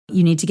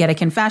 You need to get a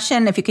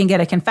confession. If you can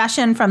get a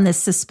confession from this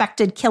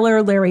suspected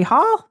killer, Larry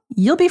Hall,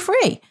 you'll be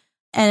free.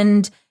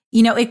 And,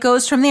 you know, it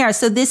goes from there.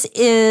 So this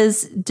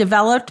is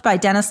developed by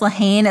Dennis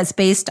Lehane. It's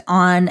based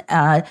on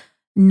a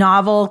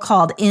novel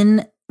called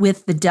In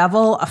with the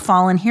Devil, a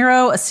Fallen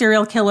Hero, a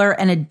Serial Killer,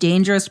 and a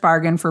Dangerous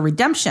Bargain for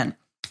Redemption,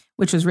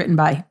 which was written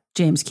by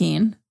James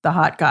Keene, the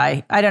hot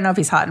guy. I don't know if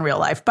he's hot in real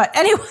life, but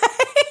anyway.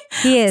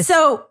 He is.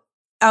 So,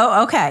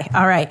 okay.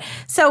 All right.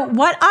 So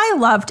what I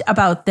loved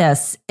about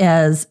this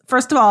is,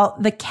 first of all,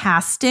 the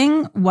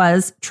casting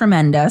was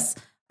tremendous.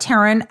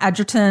 Taron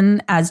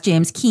Egerton as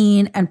James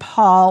Keene and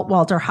Paul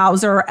Walter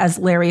Hauser as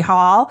Larry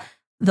Hall.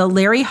 The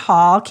Larry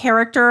Hall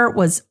character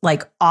was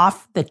like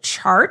off the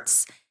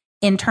charts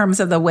in terms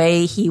of the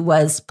way he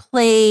was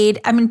played.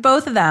 I mean,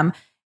 both of them.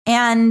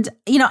 And,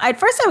 you know, at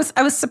first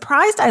I was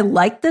surprised I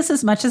liked this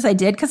as much as I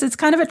did, because it's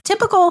kind of a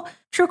typical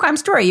true crime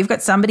story. You've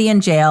got somebody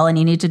in jail and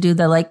you need to do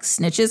the like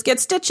snitches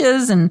get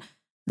stitches, and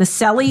the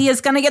cellie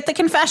is going to get the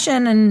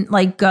confession and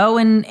like go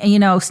and, you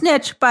know,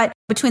 snitch. But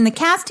between the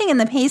casting and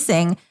the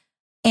pacing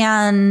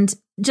and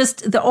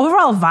just the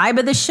overall vibe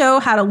of the show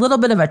had a little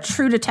bit of a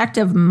True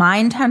Detective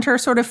Mindhunter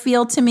sort of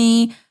feel to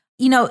me.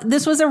 You know,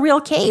 this was a real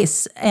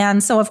case.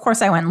 And so, of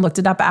course, I went and looked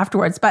it up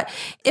afterwards. But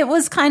it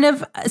was kind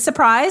of a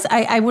surprise.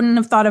 I wouldn't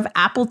have thought of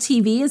Apple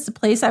TV as the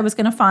place I was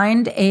going to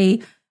find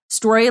a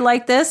story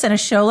like this and a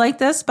show like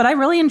this. But I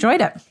really enjoyed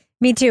it.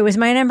 Me too. It was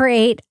my number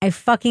 8. I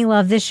fucking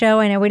love this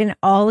show. I know we didn't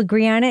all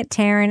agree on it.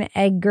 Taron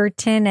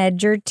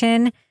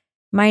Egerton,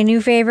 my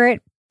new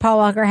favorite. Paul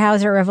Walter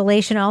Hauser,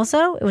 Revelation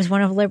also. It was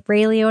one of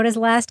Ray Liotta's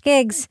last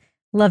gigs.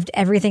 Loved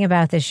everything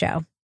about this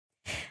show.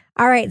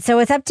 All right, so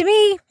it's up to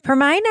me. For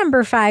my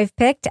number 5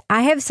 picked,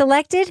 I have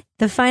selected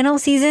the final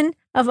season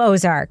of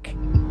Ozark.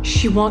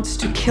 She wants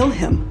to kill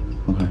him.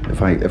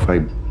 Okay. If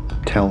I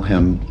tell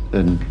him,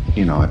 then,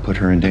 you know, I put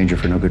her in danger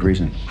for no good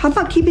reason. How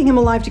about keeping him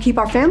alive to keep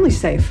our family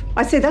safe?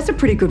 I say that's a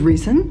pretty good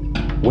reason.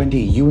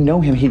 Wendy, you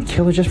know him. He'd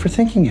kill her just for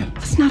thinking it.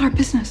 It's not our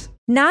business.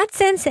 Not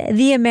since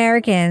The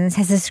Americans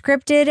has a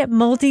scripted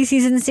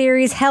multi-season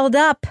series held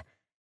up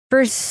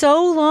for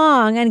so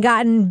long and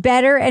gotten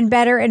better and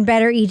better and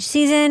better each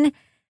season.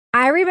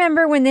 I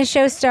remember when this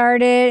show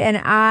started, and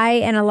I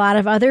and a lot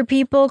of other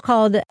people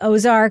called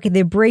Ozark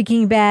the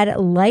Breaking Bad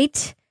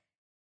light.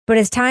 But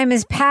as time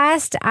has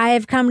passed, I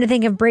have come to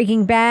think of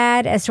Breaking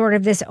Bad as sort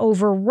of this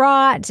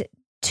overwrought,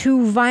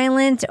 too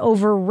violent,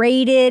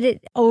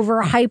 overrated,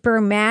 over hyper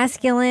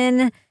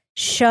masculine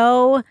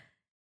show.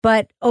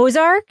 But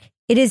Ozark,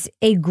 it is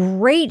a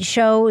great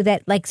show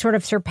that like sort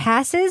of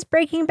surpasses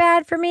Breaking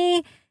Bad for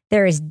me.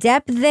 There is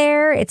depth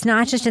there. It's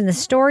not just in the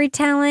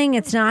storytelling.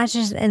 It's not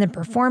just in the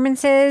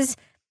performances.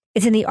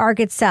 It's in the arc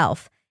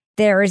itself.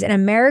 There is an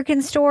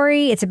American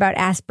story. It's about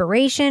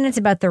aspiration. It's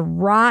about the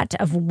rot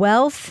of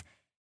wealth.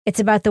 It's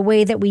about the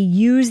way that we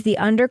use the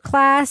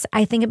underclass.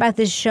 I think about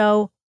this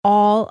show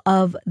all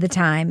of the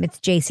time. It's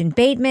Jason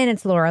Bateman.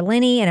 It's Laura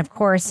Linney. And of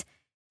course,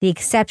 the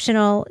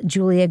exceptional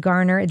Julia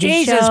Garner.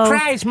 Jesus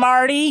Christ,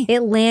 Marty.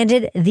 It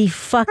landed the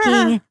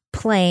fucking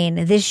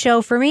plane. This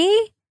show for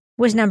me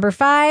was number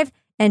 5.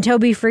 And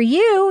Toby, for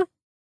you,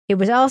 it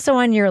was also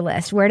on your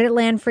list. Where did it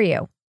land for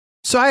you?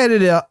 So I had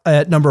it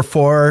at number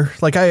 4.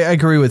 Like, I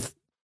agree with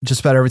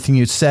just about everything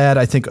you said.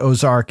 I think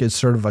Ozark is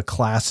sort of a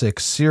classic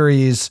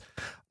series.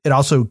 It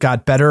also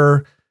got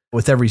better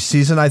with every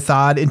season, I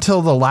thought,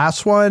 until the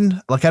last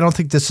one. Like, I don't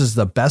think this is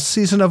the best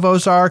season of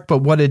Ozark, but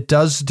what it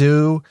does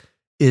do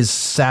is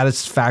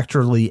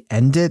satisfactorily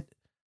end it,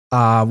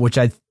 which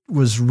I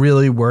was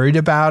really worried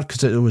about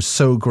because it was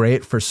so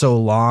great for so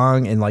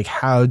long. And like,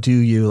 how do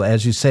you,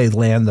 as you say,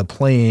 land the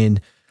plane?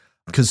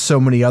 Because so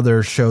many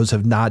other shows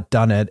have not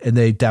done it, and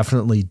they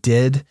definitely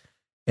did.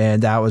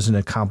 And that was an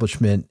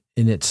accomplishment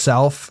in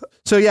itself.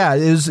 So yeah,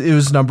 it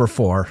was number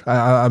 4.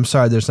 I'm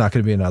sorry, there's not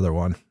going to be another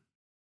one.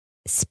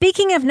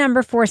 Speaking of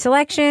number 4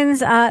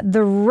 selections,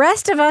 the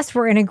rest of us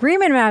were in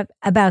agreement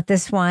about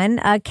this one.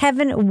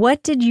 Kevin,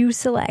 what did you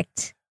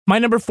select? My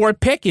number 4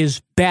 pick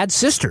is Bad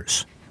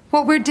Sisters.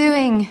 What we're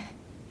doing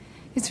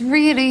is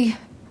really,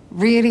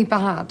 really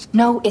bad.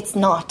 No, it's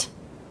not.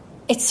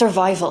 It's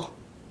survival.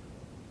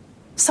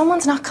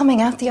 Someone's not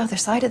coming out the other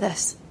side of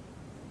this.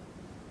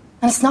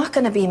 And it's not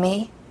going to be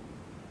me.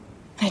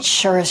 And it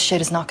sure as shit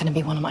is not going to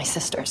be one of my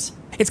sisters.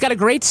 It's got a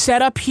great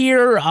setup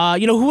here.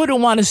 Who wouldn't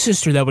want a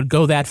sister that would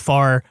go that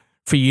far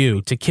for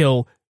you to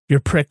kill your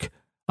prick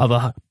of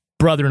a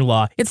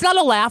brother-in-law? It's not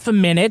a laugh a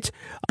minute,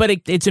 but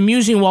it's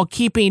amusing while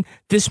keeping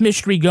this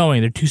mystery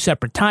going. They're 2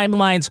 separate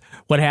timelines.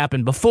 What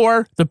happened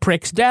before the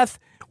prick's death?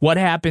 What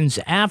happens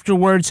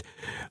afterwards?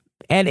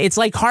 And it's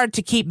like hard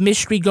to keep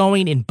mystery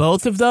going in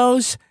both of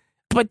those,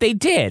 but they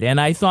did.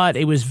 And I thought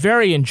it was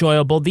very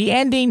enjoyable. The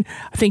ending,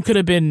 I think, could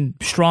have been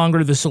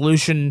stronger. The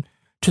solution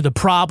to the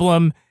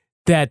problem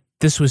that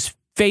this was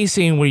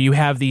facing, where you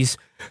have these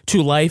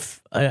 2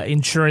 life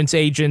insurance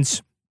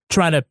agents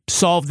trying to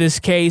solve this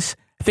case.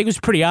 I think it was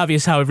pretty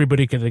obvious how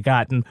everybody could have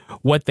gotten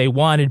what they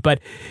wanted, but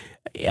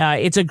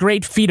it's a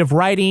great feat of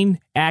writing,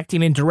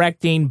 acting, and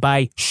directing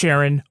by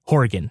Sharon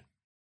Horgan.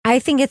 I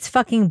think it's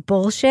fucking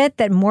bullshit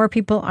that more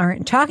people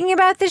aren't talking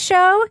about the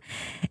show.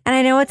 And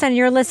I know it's on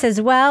your list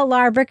as well.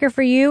 Laura Bricker,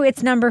 for you,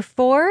 it's number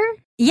 4.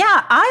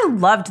 Yeah, I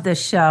loved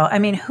this show. I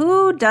mean,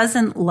 who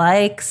doesn't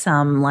like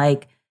some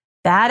like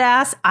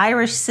badass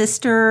Irish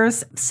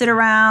sisters sit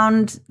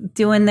around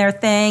doing their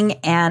thing?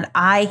 And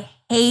I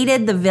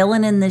hated the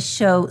villain in this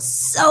show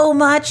so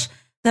much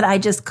that I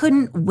just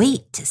couldn't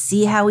wait to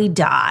see how he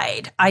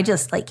died. I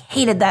just like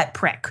hated that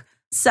prick.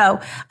 So,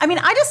 I mean,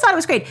 I just thought it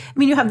was great. I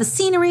mean, you have the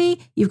scenery,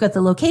 you've got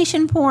the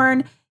location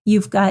porn,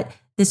 you've got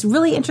this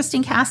really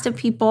interesting cast of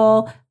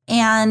people,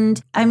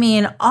 and I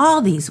mean,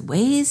 all these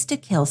ways to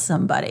kill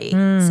somebody.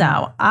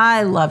 So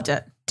I loved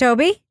it.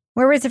 Toby,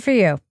 where was it for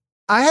you?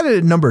 I had it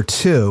at number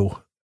 2.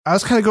 I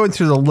was kind of going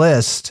through the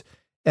list,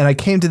 and I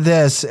came to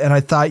this, and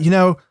I thought,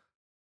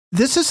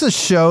 this is the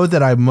show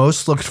that I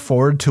most looked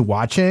forward to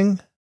watching.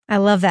 I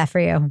love that for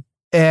you.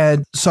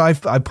 And so I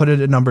put it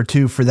at number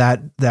 2 for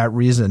that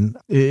reason.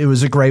 It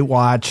was a great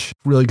watch,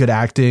 really good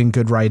acting,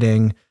 good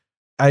writing.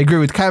 I agree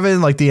with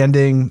Kevin, like the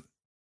ending,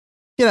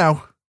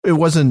 it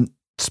wasn't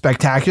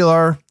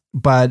spectacular,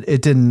 but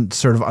it didn't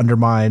sort of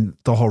undermine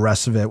the whole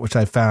rest of it, which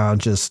I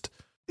found it's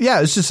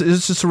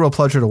just a real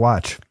pleasure to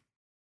watch.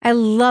 I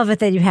love it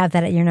that you have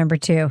that at your number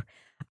 2.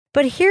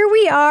 But here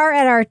we are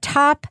at our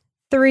top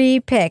 3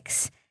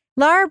 picks.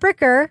 Laura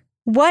Bricker,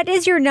 what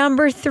is your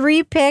number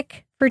 3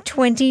 pick for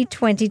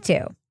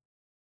 2022?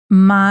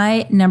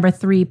 My number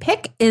 3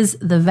 pick is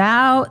The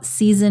Vow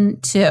Season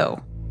 2.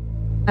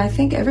 I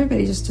think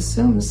everybody just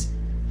assumes,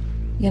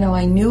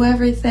 I knew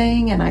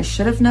everything and I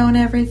should have known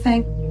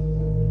everything.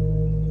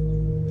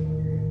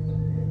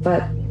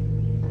 But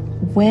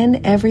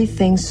when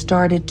everything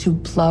started to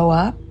blow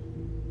up,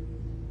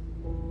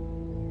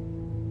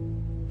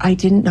 I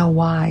didn't know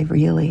why,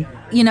 really.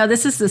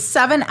 This is the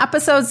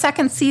 7-episode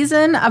second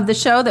season of the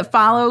show that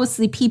follows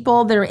the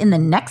people that are in the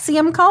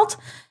NXIVM cult.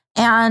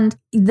 And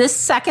this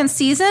second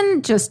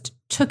season just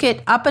took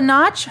it up a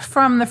notch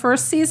from the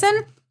first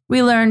season.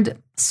 We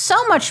learned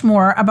so much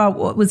more about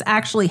what was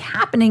actually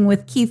happening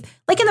with Keith.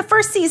 Like in the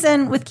first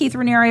season with Keith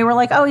Raniere, we're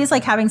like, oh, he's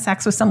like having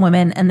sex with some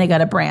women and they got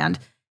a brand.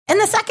 In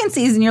the second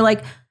season, you're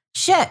like,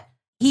 shit,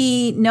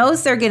 he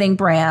knows they're getting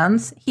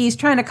brands. He's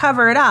trying to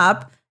cover it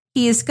up.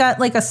 He's got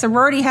like a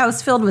sorority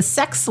house filled with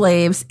sex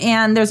slaves.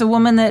 And there's a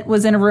woman that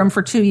was in a room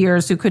for 2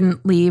 years who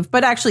couldn't leave,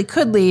 but actually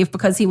could leave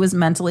because he was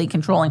mentally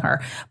controlling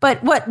her.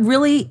 But what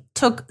really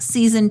took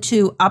season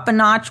 2 up a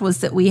notch was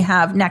that we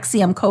have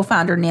NXIVM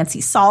co-founder Nancy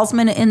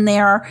Salzman in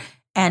there.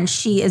 And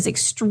she is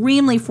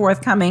extremely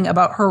forthcoming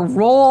about her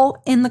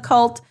role in the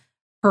cult,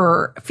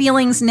 her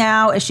feelings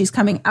now as she's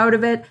coming out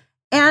of it.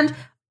 And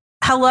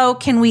hello,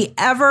 can we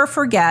ever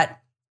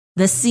forget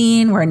the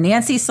scene where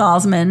Nancy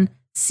Salzman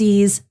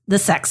sees the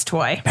sex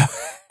toy?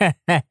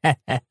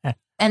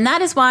 And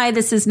that is why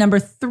this is number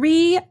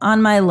 3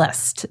 on my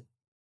list.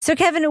 So,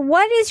 Kevin,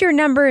 what is your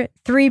number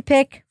 3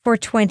 pick for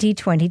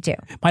 2022?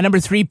 My number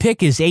 3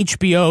 pick is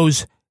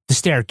HBO's The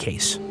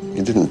Staircase.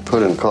 You didn't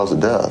put in cause of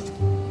death.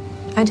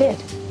 I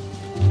did.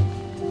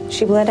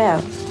 She bled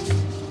out.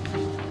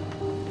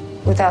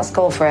 Without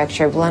skull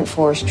fracture, blunt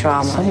force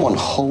trauma. Someone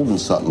holding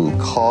something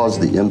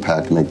caused the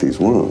impact to make these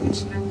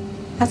wounds.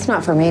 That's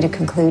not for me to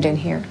conclude in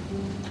here.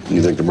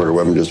 You think the murder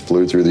weapon just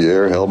flew through the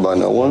air, held by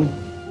no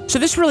one? So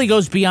this really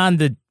goes beyond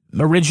the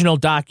original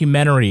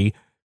documentary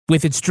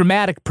with its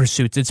dramatic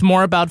pursuits. It's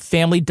more about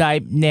family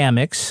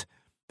dynamics,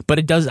 but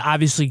it does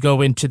obviously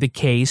go into the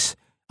case.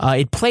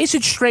 It plays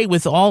it straight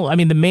with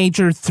the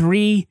major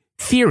 3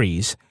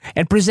 theories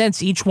and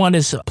presents each one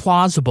as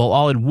plausible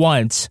all at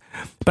once.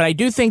 But I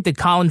do think that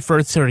Colin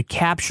Firth sort of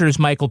captures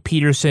Michael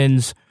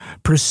Peterson's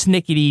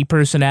persnickety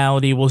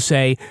personality, we'll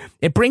say.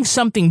 It brings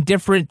something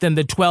different than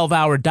the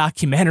 12-hour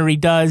documentary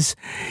does.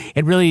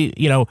 It really,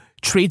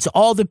 treats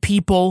all the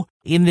people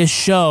in this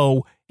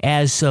show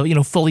as,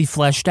 fully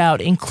fleshed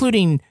out,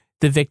 including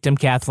the victim,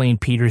 Kathleen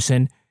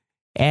Peterson.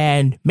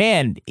 And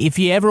man, if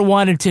you ever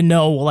wanted to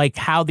know like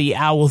how the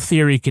owl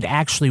theory could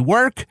actually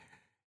work,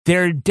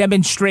 their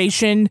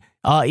demonstration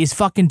is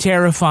fucking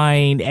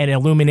terrifying and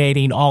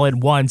illuminating all at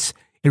once.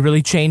 It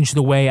really changed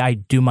the way I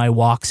do my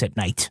walks at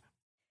night.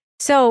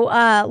 So,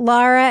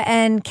 Lara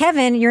and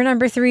Kevin, your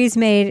number 3's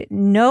made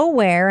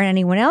nowhere on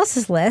anyone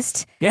else's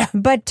list. Yeah.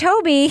 But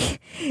Toby,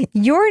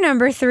 your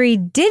number 3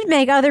 did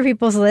make other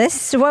people's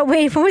lists. What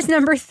was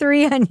number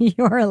 3 on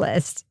your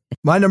list?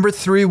 My number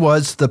 3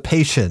 was The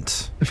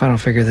Patient. If I don't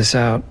figure this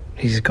out,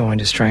 he's going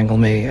to strangle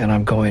me and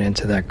I'm going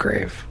into that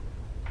grave.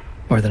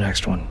 Or the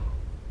next one.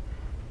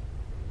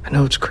 I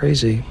know it's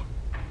crazy,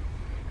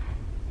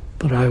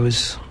 but I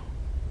was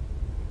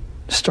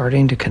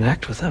starting to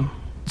connect with him.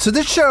 So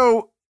this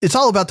show, it's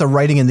all about the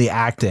writing and the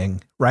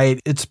acting, right?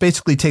 It's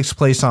basically takes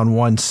place on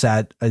one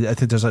set. I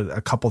think there's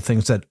a couple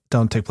things that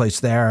don't take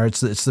place there.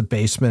 It's the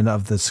basement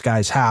of this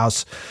guy's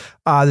house.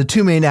 The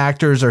 2 main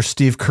actors are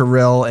Steve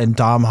Carell and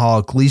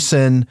Domhnall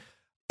Gleeson.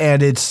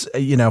 And it's,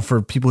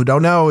 for people who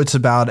don't know, it's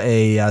about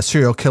a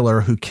serial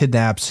killer who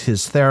kidnaps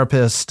his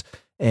therapist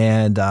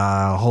and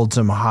holds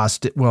him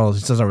hostage. Well,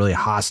 he doesn't really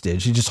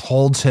hostage. He just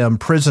holds him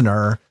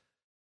prisoner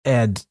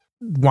and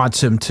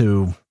wants him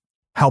to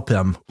help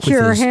him.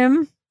 Cure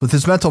him? With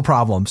his mental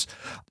problems.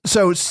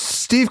 So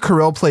Steve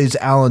Carell plays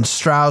Alan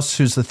Strauss,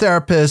 who's the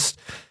therapist.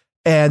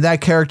 And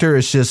that character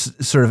is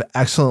just sort of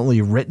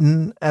excellently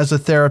written as a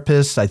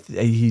therapist.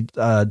 He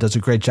does a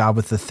great job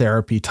with the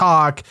therapy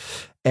talk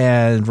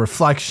and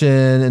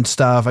reflection and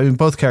stuff. I mean,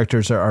 both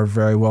characters are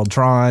very well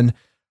drawn.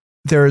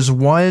 There's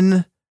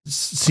one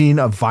scene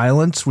of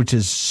violence, which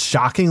is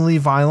shockingly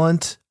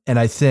violent. And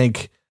I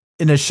think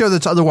in a show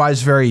that's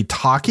otherwise very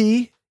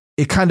talky,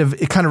 it kind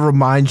of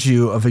reminds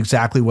you of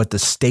exactly what the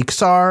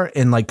stakes are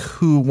and like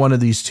who one of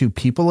these 2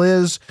 people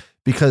is.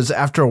 Because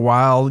after a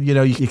while,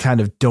 you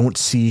kind of don't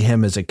see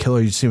him as a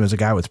killer. You see him as a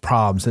guy with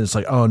problems. And it's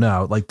like, oh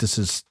no, like this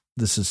is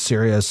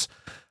serious.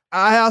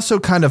 I also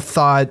kind of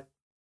thought,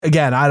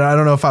 again, I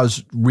don't know if I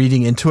was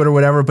reading into it or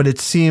whatever, but it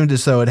seemed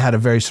as though it had a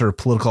very sort of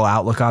political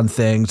outlook on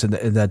things and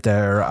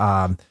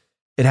that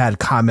it had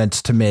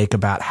comments to make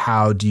about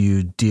how do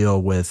you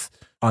deal with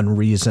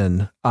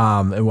unreason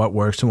and what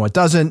works and what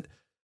doesn't.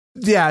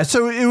 Yeah,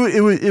 so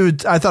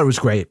it I thought it was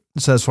great.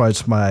 So that's why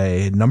it's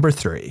my number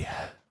 3.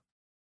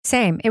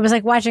 Same. It was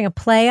like watching a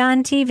play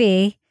on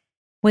TV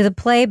with a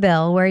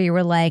playbill where you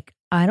were like,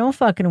 I don't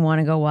fucking want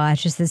to go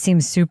watch this. This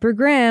seems super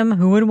grim.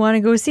 Who would want to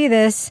go see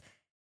this?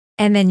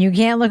 And then you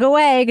can't look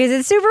away because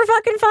it's super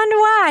fucking fun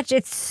to watch.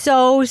 It's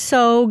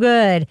so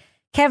good.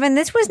 Kevin,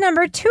 this was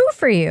number 2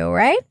 for you,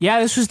 right? Yeah,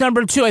 this was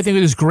number 2. I think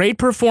it was great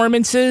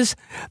performances.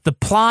 The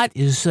plot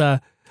is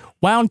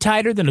wound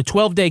tighter than a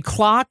 12-day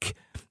clock.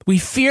 We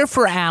fear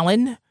for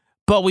Alan,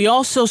 but we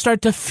also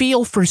start to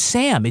feel for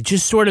Sam. It's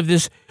just sort of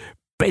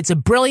it's a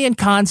brilliant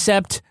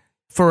concept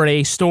for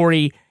a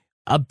story,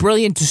 a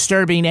brilliant,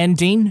 disturbing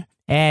ending.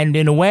 And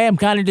in a way, I'm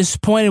kind of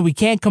disappointed we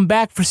can't come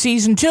back for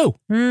season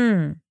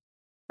 2.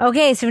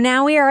 Okay, so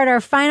now we are at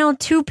our final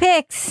 2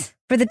 picks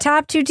for the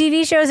top 2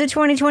 TV shows of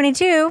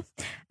 2022.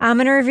 I'm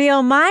going to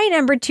reveal my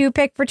number 2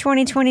 pick for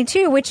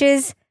 2022, which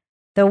is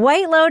The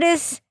White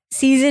Lotus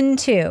Season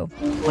 2.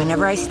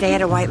 Whenever I stay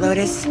at a White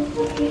Lotus,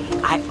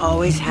 I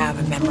always have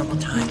a memorable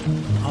time.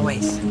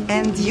 Always.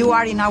 And you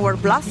are in our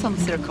Blossom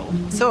Circle,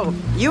 so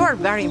you are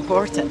very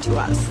important to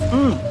us.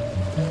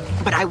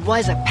 But I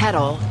was a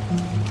petal,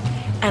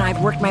 and I've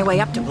worked my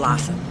way up to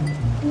Blossom.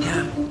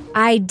 Yeah.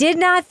 I did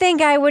not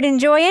think I would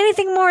enjoy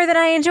anything more than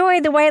I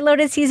enjoyed the White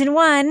Lotus Season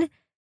 1,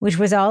 which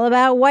was all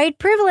about white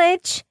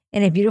privilege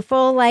in a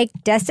beautiful,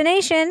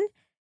 destination.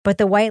 But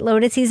the White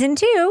Lotus Season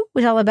 2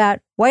 was all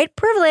about white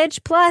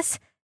privilege plus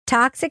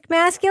toxic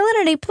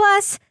masculinity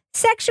plus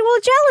sexual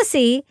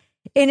jealousy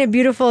in a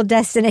beautiful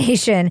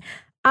destination.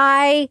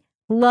 I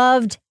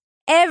loved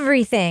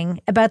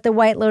everything about the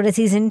White Lotus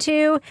Season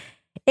 2,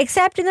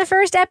 except in the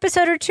first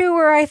episode or two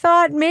where I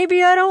thought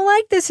maybe I don't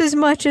like this as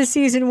much as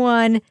Season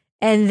 1.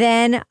 And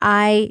then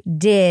I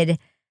did.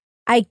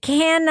 I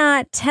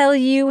cannot tell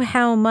you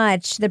how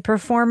much the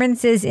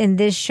performances in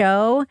this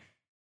show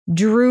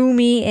drew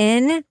me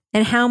in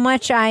and how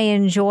much I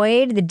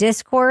enjoyed the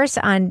discourse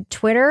on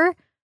Twitter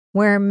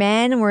where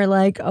men were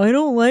like, I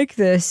don't like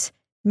this,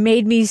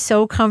 made me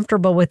so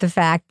comfortable with the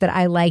fact that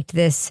I liked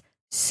this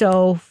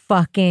so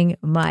fucking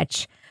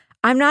much.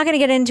 I'm not going to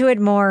get into it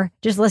more.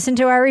 Just listen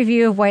to our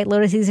review of White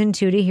Lotus Season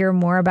 2 to hear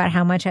more about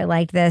how much I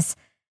liked this.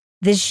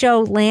 This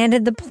show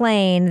landed the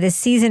plane, this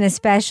season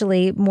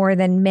especially, more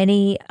than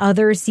many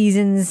other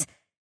seasons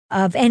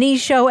of any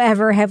show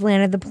ever have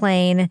landed the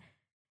plane.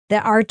 The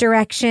art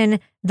direction,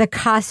 the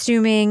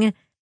costuming,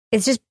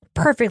 it's just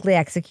perfectly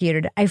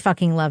executed. I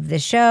fucking love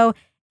this show.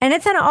 And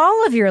it's on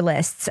all of your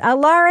lists.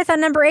 Laura, it's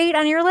on number 8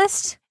 on your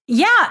list.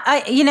 Yeah,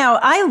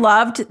 I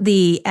loved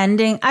the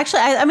ending.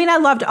 Actually, I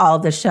loved all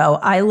of the show.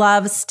 I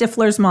love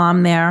Stifler's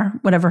mom there,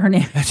 whatever her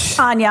name is,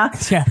 Tanya.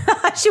 Yeah.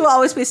 She will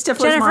always be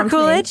Stifler's mom. Jennifer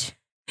Coolidge?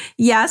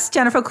 Yes,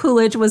 Jennifer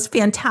Coolidge was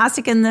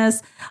fantastic in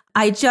this.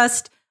 I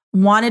just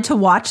wanted to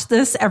watch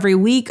this every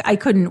week. I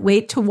couldn't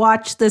wait to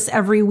watch this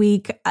every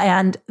week.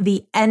 And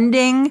the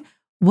ending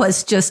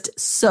was just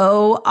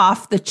so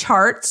off the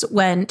charts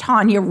when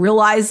Tanya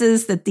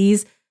realizes that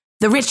the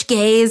rich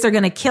gays are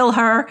going to kill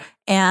her.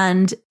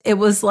 And it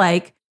was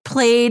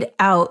played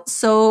out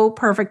so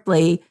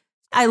perfectly.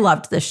 I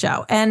loved this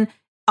show. And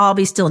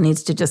Albie still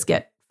needs to just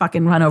get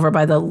fucking run over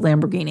by the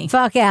Lamborghini.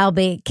 Fuck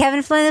Albie.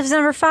 Kevin Flynn, this is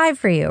number 5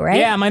 for you, right?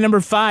 Yeah, my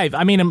number 5.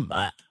 I mean,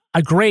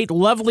 a great,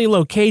 lovely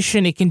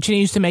location. It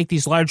continues to make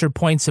these larger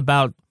points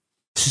about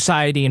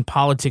society and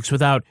politics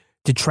without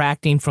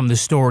detracting from the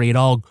story at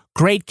all.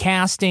 Great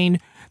casting,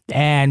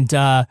 and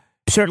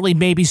certainly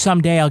maybe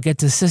someday I'll get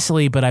to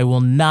Sicily, but I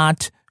will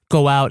not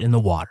go out in the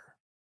water.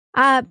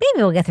 Maybe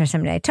we'll get there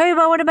someday.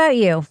 Toyobo, what about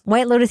you?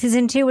 White Lotus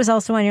Season 2 was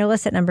also on your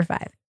list at number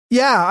 5.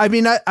 Yeah, I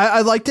mean,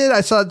 I liked it.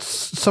 I thought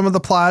some of the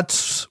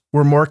plots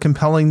were more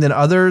compelling than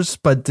others,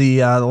 but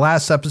the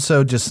last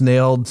episode just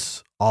nailed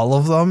all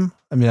of them.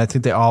 I mean, I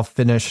think they all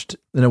finished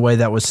in a way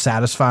that was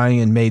satisfying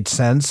and made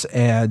sense.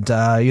 And,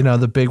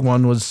 the big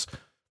one was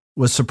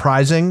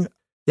surprising.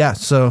 Yeah,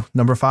 so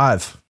number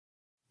 5.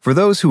 For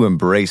those who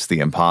embrace the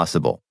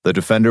impossible, the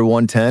Defender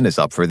 110 is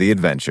up for the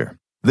adventure.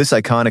 This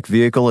iconic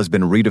vehicle has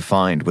been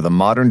redefined with a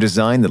modern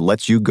design that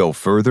lets you go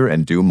further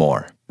and do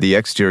more. The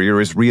exterior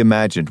is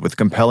reimagined with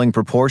compelling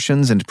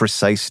proportions and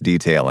precise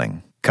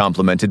detailing,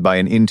 complemented by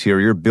an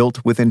interior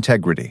built with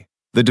integrity.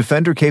 The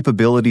Defender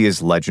capability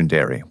is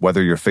legendary.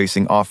 Whether you're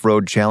facing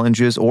off-road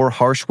challenges or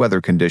harsh weather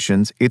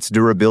conditions, its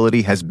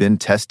durability has been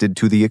tested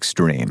to the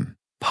extreme.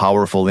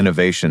 Powerful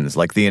innovations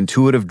like the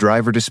intuitive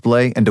driver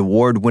display and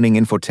award-winning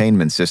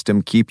infotainment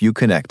system keep you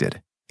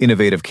connected.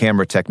 Innovative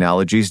camera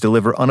technologies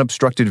deliver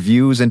unobstructed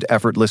views and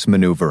effortless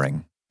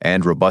maneuvering.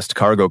 And robust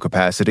cargo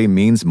capacity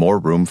means more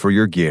room for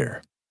your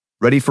gear.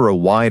 Ready for a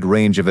wide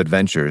range of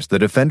adventures, the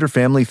Defender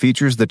family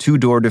features the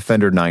 2-door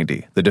Defender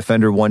 90, the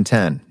Defender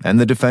 110, and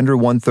the Defender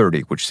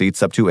 130, which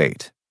seats up to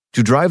 8.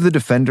 To drive the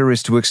Defender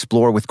is to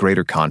explore with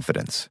greater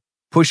confidence.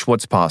 Push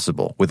what's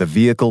possible with a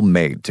vehicle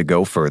made to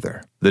go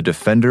further. The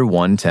Defender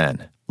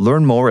 110.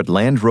 Learn more at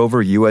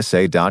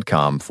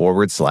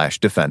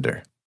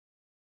LandRoverUSA.com/Defender.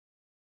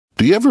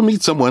 Do you ever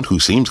meet someone who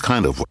seems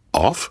kind of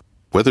off?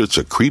 Whether it's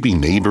a creepy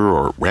neighbor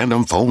or a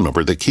random phone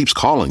number that keeps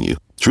calling you,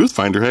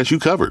 Truthfinder has you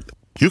covered.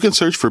 You can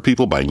search for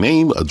people by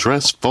name,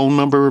 address, phone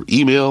number,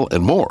 email,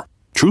 and more.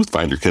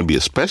 Truthfinder can be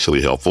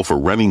especially helpful for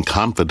running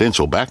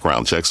confidential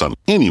background checks on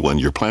anyone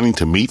you're planning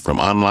to meet from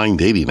online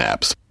dating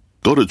apps.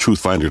 Go to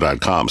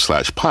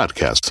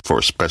truthfinder.com/podcasts for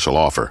a special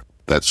offer.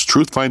 That's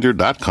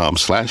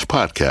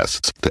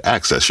truthfinder.com/podcasts to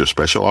access your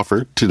special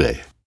offer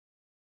today.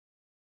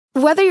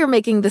 Whether you're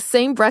making the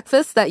same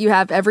breakfast that you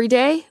have every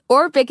day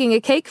or baking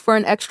a cake for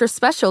an extra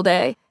special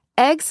day,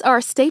 eggs are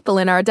a staple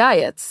in our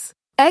diets.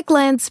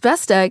 Eggland's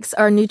best eggs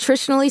are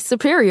nutritionally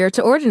superior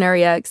to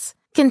ordinary eggs,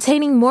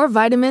 containing more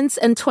vitamins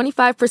and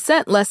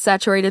 25% less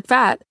saturated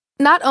fat.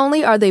 Not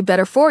only are they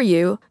better for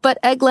you, but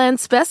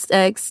Eggland's best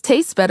eggs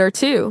taste better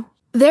too.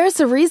 There's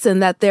a reason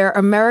that they're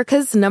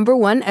America's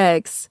 #1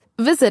 eggs.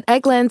 Visit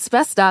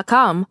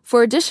egglandsbest.com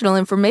for additional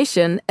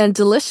information and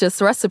delicious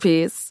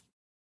recipes.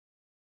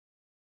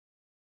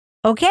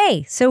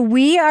 Okay, so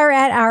we are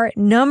at our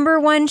number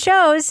one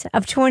shows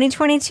of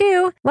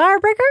 2022. Lara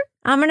Bricker,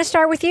 I'm going to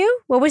start with you.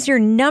 What was your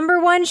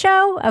number one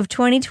show of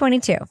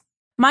 2022?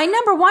 My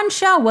number one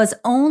show was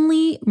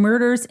Only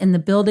Murders in the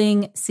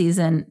Building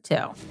Season 2.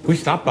 We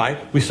stopped by,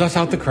 we suss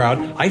out the crowd,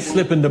 I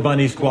slip into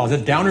Bunny's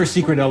closet, down her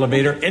secret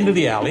elevator, into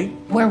the alley.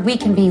 Where we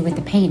can be with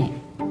the painting.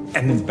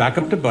 And then back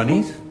up to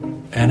Bunny's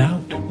and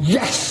out.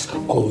 Yes!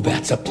 Oh,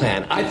 that's a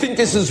plan. I think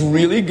this is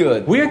really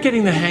good. We are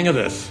getting the hang of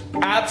this.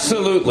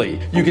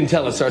 Absolutely. You can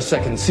tell it's our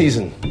second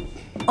season.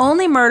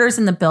 Only Murders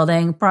in the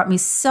Building brought me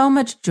so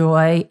much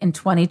joy in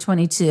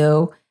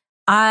 2022.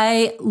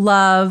 I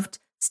loved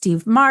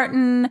Steve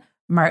Martin,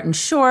 Martin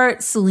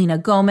Short, Selena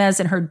Gomez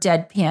and her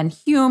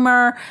deadpan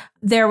humor.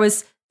 There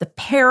was the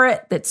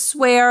parrot that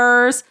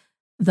swears,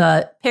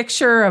 the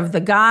picture of the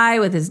guy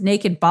with his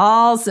naked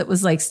balls that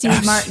was like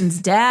Steve Martin's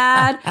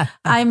dad.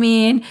 I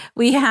mean,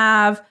 we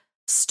have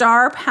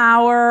star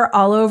power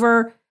all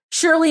over.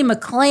 Shirley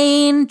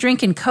MacLaine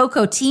drinking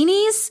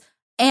Cocotinis.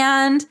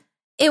 And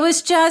it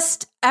was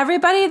just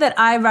everybody that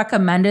I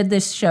recommended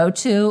this show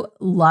to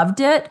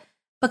loved it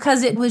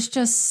because it was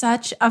just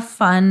such a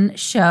fun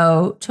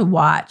show to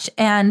watch.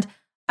 And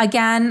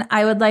again,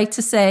 I would like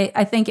to say,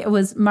 I think it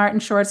was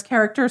Martin Short's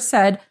character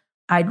said,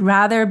 I'd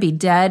rather be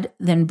dead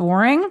than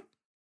boring.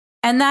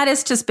 And that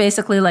is just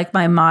basically like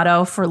my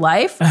motto for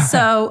life.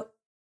 So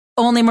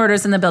Only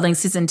Murders in the Building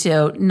Season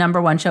 2,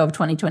 number one show of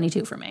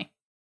 2022 for me.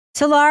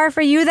 So Lara,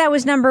 for you, that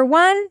was number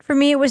 1. For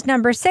me, it was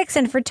number 6.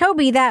 And for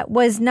Toby, that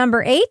was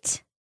number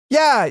 8.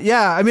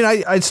 Yeah. I mean,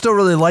 I still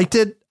really liked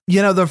it.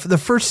 You know, the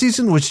first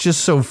season was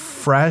just so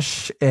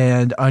fresh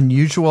and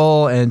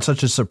unusual and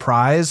such a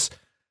surprise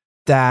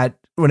that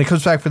when it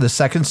comes back for the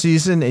second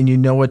season and you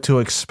know what to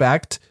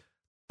expect,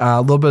 a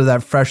little bit of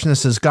that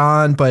freshness is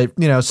gone. But,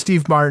 you know,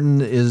 Steve Martin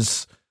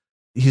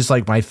he's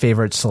like my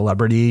favorite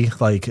celebrity.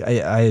 Like,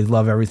 I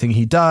love everything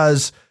he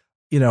does.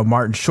 You know,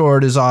 Martin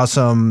Short is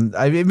awesome.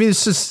 I mean,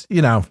 it's just,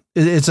 you know,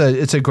 it's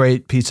a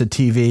great piece of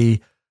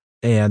TV.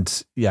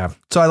 And yeah,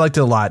 so I liked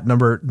it a lot.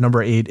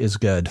 Number 8 is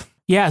good.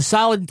 Yeah,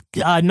 solid.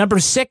 Number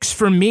 6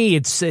 for me.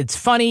 It's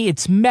funny.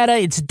 It's meta.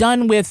 It's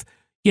done with,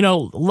 you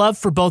know, love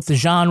for both the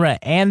genre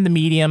and the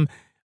medium.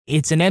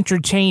 It's an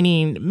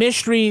entertaining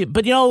mystery,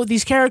 but you know,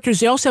 these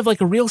characters, they also have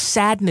like a real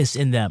sadness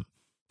in them.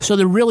 So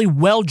they're really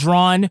well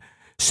drawn,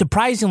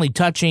 surprisingly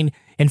touching.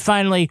 And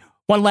finally,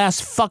 one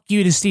last fuck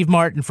you to Steve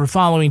Martin for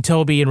following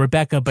Toby and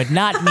Rebecca, but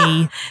not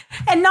me.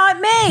 And not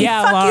me.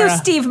 Yeah, fuck Lara. you,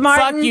 Steve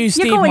Martin. Fuck you,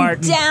 Steve You're going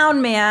Martin.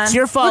 down, man. It's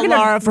your fault,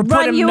 Lara, for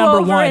putting him you number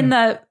over 1. in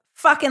the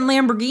fucking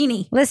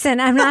Lamborghini. Listen,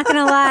 I'm not going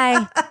to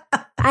lie.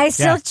 I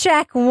still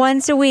check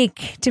once a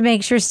week to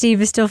make sure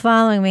Steve is still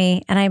following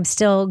me, and I'm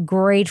still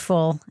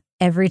grateful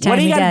every time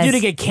he does. What do you got to do to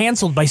get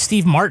canceled by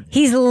Steve Martin?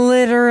 He's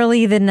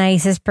literally the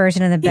nicest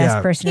person and the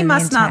best person in the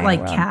entire world. He must not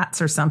like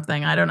cats or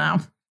something. I don't know.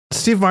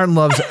 Steve Martin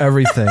loves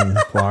everything,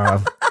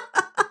 Lara.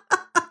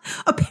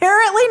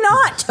 Apparently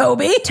not,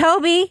 Toby.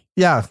 Toby.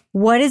 Yeah.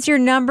 What is your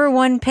number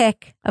 1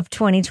 pick of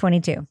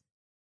 2022?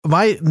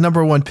 My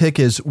number 1 pick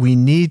is we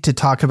need to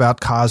talk about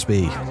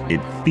Cosby.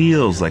 It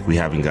feels like we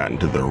haven't gotten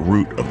to the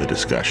root of the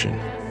discussion.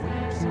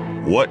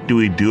 What do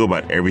we do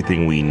about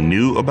everything we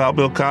knew about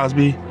Bill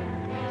Cosby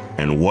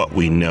and what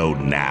we know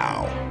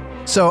now?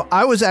 So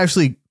I was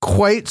actually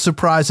quite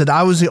surprised that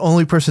I was the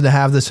only person to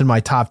have this in my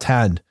top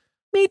 10.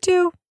 Me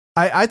too.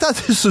 I thought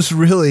this was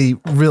really,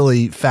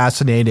 really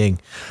fascinating.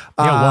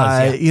 Yeah, it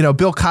was, yeah. You know,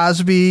 Bill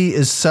Cosby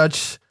is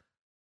such,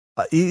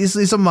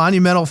 he's a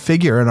monumental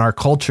figure in our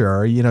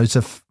culture. You know, he's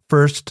the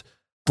first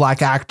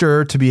Black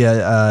actor to be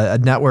a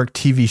network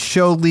TV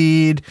show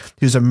lead.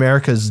 He was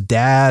America's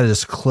dad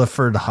as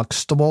Clifford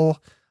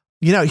Huxtable.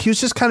 You know, he was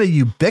just kind of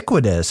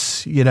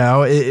ubiquitous, you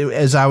know,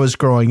 as I was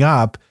growing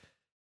up.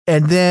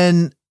 And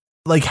then,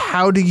 like,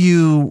 how do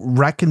you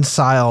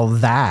reconcile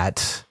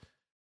that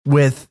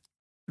with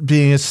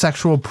being a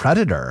sexual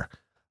predator?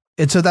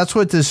 And so that's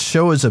what this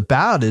show is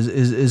about,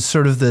 is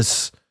sort of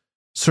this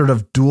sort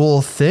of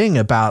dual thing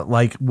about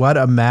like what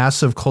a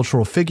massive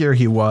cultural figure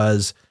he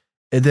was.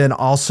 And then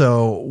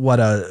also what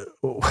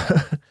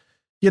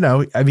you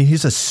know, I mean,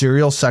 he's a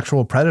serial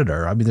sexual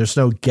predator. I mean, there's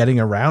no getting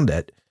around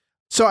it.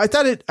 So I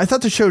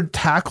thought the show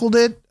tackled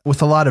it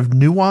with a lot of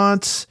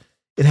nuance.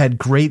 It had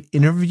great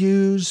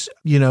interviews.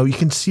 You know, you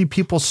can see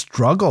people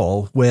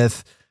struggle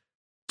with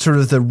sort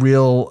of the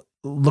real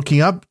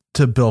looking up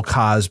to Bill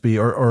Cosby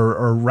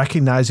or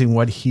recognizing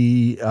what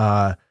he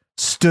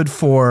stood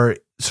for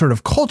sort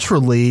of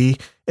culturally,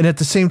 and at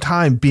the same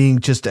time being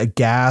just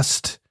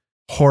aghast,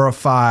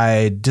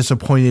 horrified,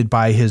 disappointed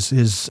by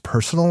his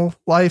personal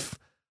life.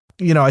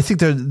 You know, I think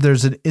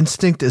there's an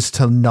instinct is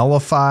to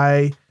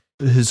nullify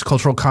his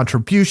cultural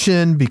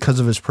contribution because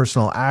of his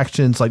personal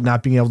actions, like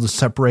not being able to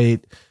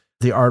separate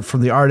the art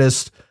from the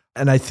artist.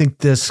 And I think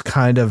this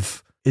kind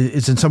of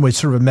is in some ways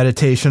sort of a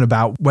meditation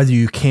about whether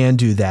you can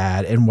do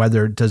that and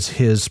whether does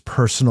his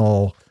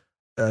personal,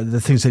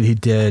 the things that he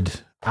did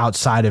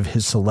outside of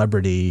his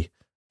celebrity,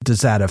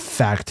 does that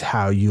affect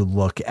how you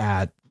look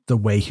at the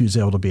way he was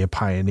able to be a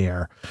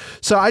pioneer.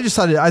 So I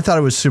thought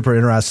it was super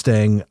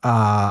interesting.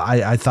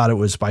 I thought it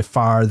was by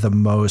far the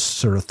most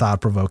sort of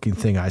thought-provoking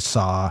thing I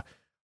saw.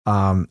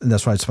 And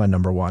that's why it's my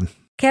number one.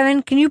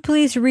 Kevin, can you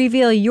please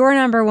reveal your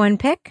number one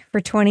pick for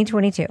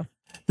 2022?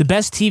 The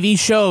best TV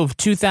show of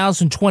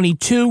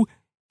 2022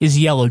 is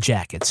Yellow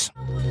Jackets.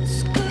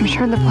 I'm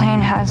sure the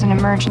plane has an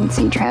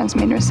emergency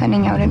transmitter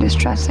sending out a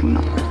distress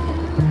signal.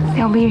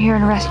 They'll be here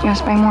to rescue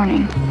us by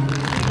morning.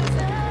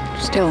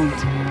 Still,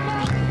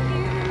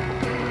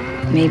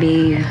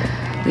 maybe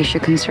we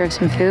should conserve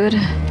some food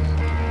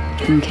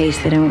in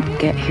case they don't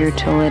get here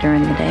till later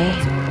in the day.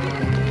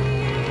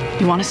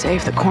 You want to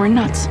save the corn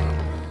nuts?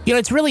 You know,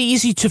 it's really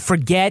easy to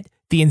forget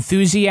the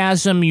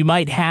enthusiasm you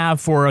might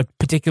have for a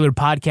particular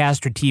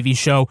podcast or TV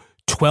show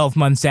 12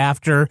 months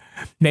after.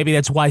 Maybe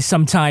that's why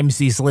sometimes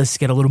these lists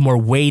get a little more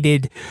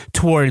weighted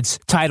towards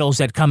titles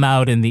that come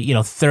out in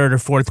the, third or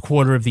fourth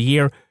quarter of the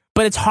year.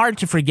 But it's hard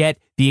to forget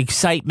the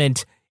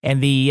excitement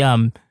and the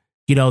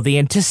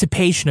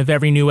anticipation of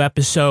every new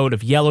episode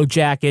of Yellow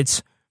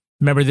Jackets.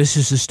 Remember, this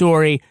is a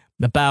story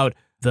about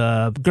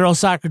the girls'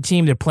 soccer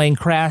team. Their plane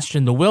crashed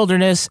in the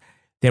wilderness.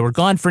 They were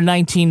gone for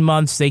 19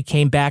 months. They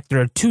came back.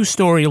 There are two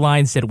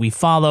storylines that we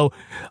follow.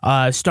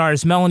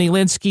 Stars Melanie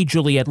Lynskey,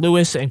 Juliette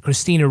Lewis, and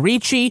Christina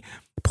Ricci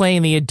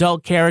playing the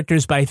adult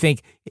characters, but I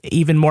think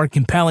even more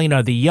compelling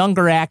are the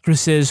younger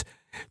actresses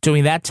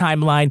doing that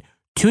timeline.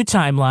 Two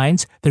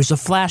timelines. There's a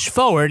flash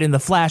forward and the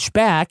flash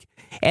back,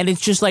 and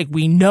it's just like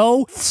we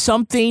know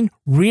something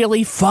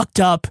really fucked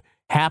up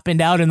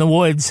happened out in the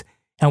woods,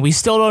 and we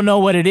still don't know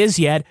what it is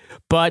yet,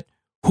 but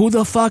who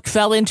the fuck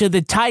fell into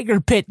the tiger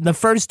pit in the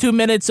first 2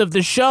 minutes of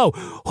the show?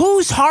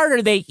 Whose heart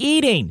are they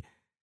eating?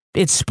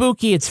 It's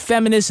spooky, it's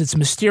feminist, it's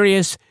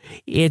mysterious,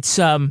 it's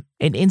an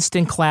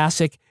instant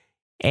classic,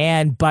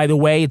 and by the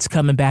way, it's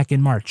coming back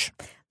in March.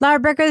 Lara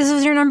Bricker, this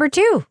was your number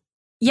two.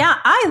 Yeah,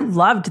 I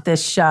loved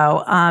this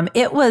show.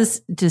 It was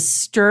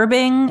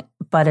disturbing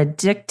but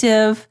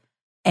addictive.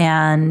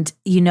 And,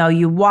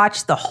 you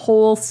watch the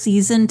whole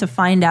season to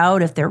find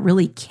out if they're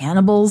really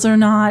cannibals or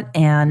not.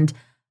 And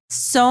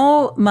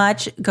so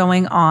much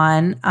going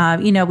on.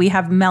 We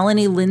have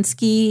Melanie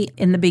Lynskey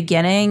in the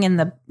beginning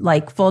and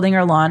folding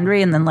her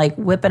laundry and then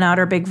whipping out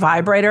her big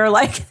vibrator.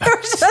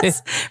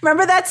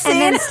 Remember that scene?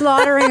 And then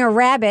slaughtering a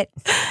rabbit.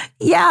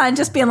 Yeah. And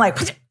just being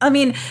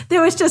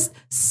there was just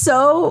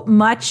so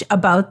much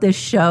about this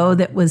show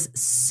that was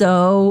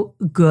so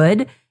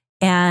good.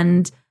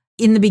 And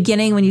in the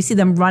beginning, when you see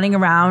them running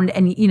around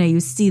and, you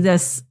see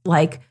this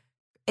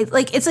it's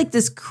like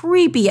this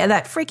creepy,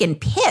 that freaking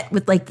pit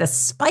with the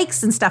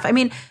spikes and stuff. I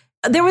mean,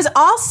 there was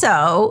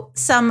also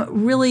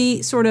some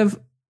really sort of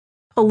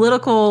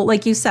political,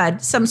 like you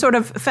said, some sort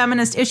of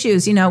feminist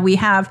issues. We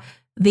have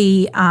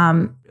the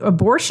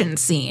abortion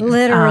scene.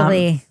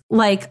 Literally.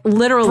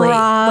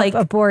 Literally.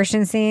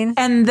 Abortion scene.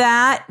 And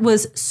that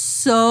was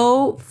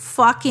so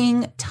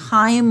fucking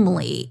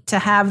timely to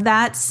have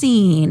that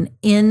scene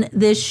in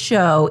this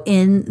show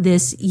in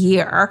this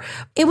year.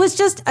 It was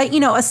just,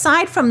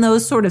 aside from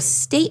those sort of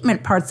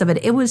statement parts of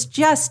it, it was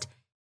just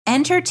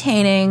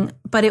entertaining,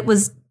 but it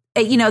was,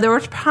 there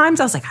were times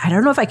I was like, I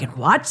don't know if I can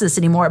watch this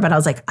anymore, but I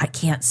was like, I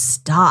can't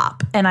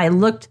stop. And I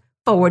looked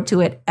forward to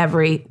it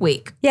every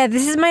week. Yeah,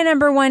 this is my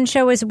number one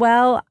show as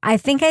well. I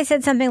think I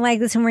said something like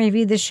this when we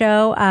reviewed the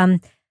show.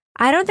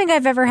 I don't think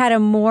I've ever had a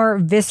more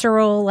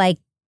visceral,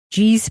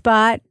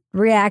 G-spot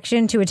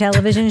reaction to a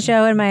television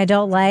show in my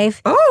adult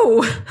life.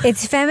 Oh!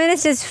 It's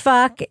feminist as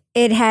fuck.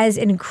 It has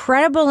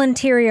incredible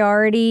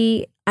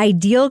interiority,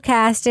 ideal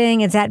casting.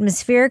 It's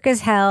atmospheric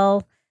as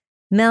hell.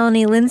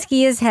 Melanie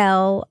Lynskey as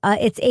hell.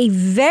 It's a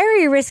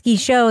very risky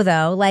show,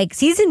 though.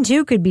 Season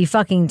 2 could be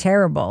fucking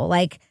terrible.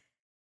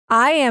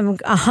 I am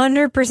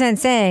 100%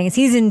 saying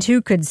season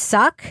 2 could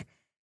suck.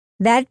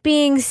 That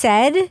being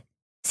said,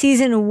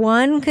 season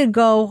 1 could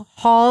go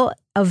Hall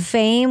of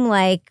Fame,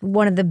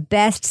 one of the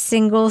best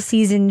single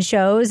season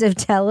shows of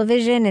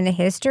television in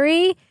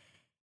history.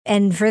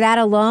 And for that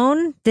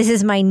alone, this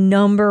is my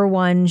number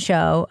one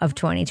show of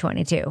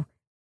 2022.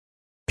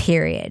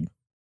 Period.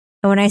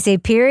 And when I say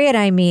period,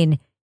 I mean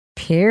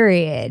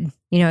period.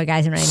 You know,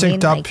 guys, what I mean?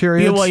 Synced up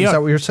periods? Is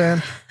that what you're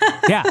saying?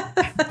 Yeah.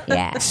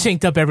 Yeah.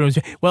 Synced up everyone's.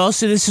 Well,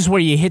 so this is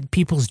where you hit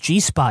people's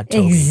G-spot,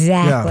 Toby.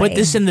 Exactly. Yeah. Put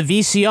this in the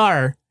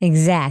VCR.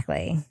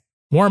 Exactly.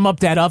 Warm up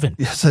that oven.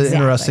 It's an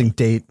interesting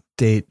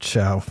date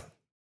show.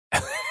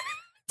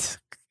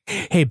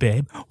 Hey,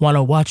 babe, want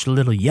to watch a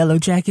little Yellow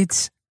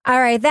Jackets? All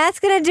right, that's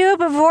going to do it.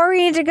 Before we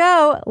need to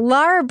go,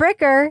 Lara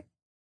Bricker,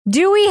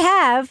 do we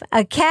have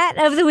a cat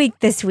of the week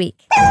this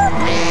week?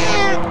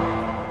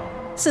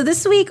 So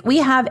this week we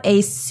have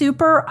a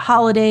super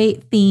holiday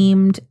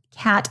themed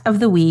cat of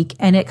the week,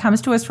 and it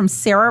comes to us from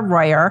Sarah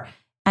Royer,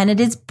 and it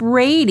is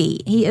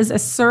Brady. He is a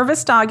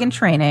service dog in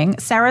training.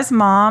 Sarah's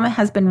mom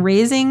has been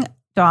raising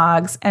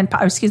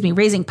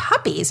raising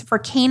puppies for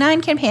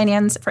Canine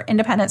Companions for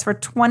Independence for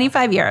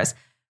 25 years.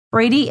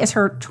 Brady is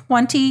her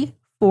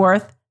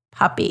 24th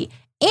puppy.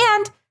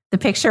 And The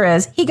picture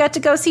is he got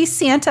to go see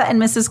Santa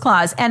and Mrs.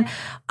 Claus. And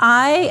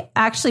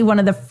one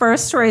of the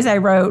first stories I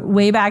wrote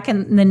way back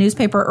in the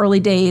newspaper early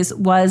days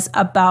was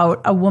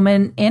about a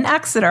woman in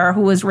Exeter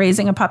who was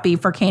raising a puppy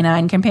for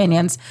Canine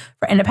Companions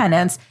for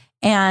Independence.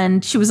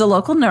 And she was a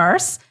local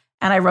nurse.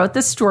 And I wrote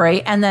this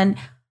story. And then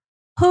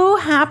who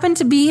happened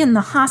to be in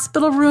the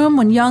hospital room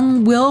when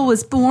young Will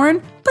was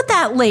born? But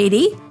that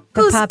lady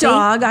whose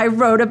dog I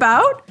wrote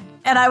about.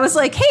 And I was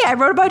like, hey, I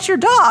wrote about your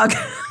dog.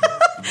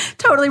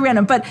 Totally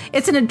random. But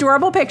it's an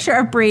adorable picture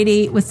of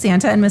Brady with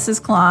Santa and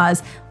Mrs.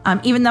 Claus,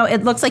 even though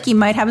it looks like he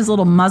might have his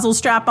little muzzle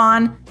strap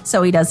on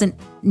so he doesn't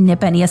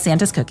nip any of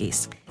Santa's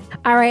cookies.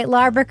 All right,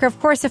 Laura Bricker, of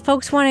course, if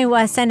folks want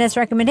to send us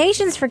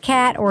recommendations for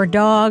cat or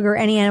dog or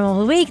any animal of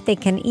the week, they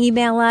can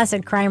email us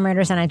at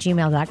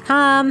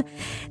crimewriterson@gmail.com.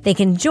 They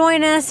can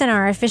join us in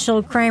our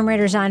official Crime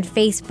Writers on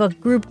Facebook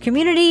group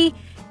community.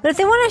 But if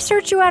they want to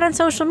search you out on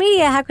social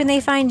media, how can they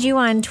find you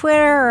on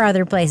Twitter or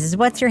other places?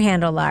 What's your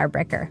handle, Laura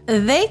Bricker?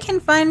 They can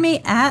find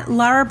me at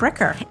Laura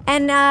Bricker.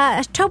 And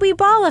Toby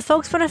Ball, if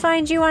folks want to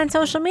find you on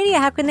social media,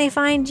 how can they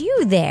find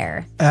you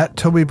there? At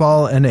Toby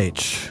Ball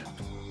NH.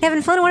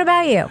 Kevin Flynn, what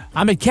about you?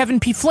 I'm at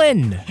Kevin P.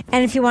 Flynn.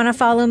 And if you want to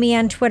follow me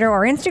on Twitter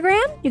or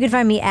Instagram, you can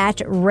find me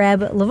at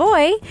Reb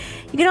Lavoie.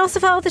 You can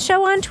also follow the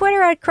show on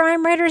Twitter at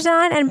Crime Writers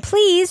On. And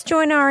please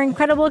join our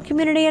incredible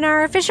community in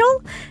our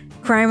official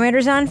Crime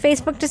Writers On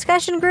Facebook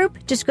discussion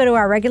group. Just go to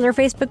our regular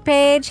Facebook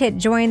page, hit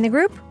join the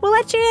group. We'll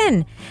let you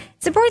in.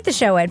 Support the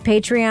show at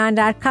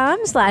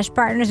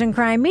patreon.com/Partners in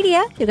Crime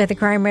Media. You'll get the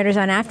Crime Writers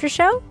On After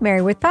Show,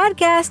 Married with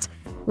Podcast,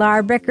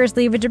 Laura Bricker's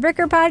Leave It to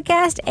Bricker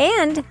podcast,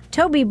 and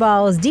Toby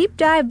Ball's Deep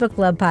Dive Book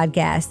Club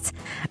podcasts.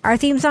 Our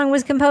theme song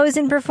was composed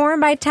and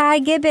performed by Ty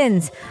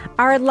Gibbons.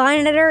 Our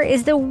line editor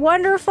is the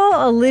wonderful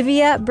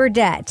Olivia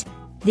Burdett.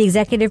 The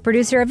executive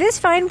producer of this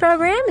fine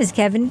program is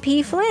Kevin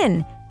P.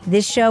 Flynn.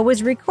 This show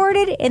was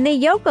recorded in the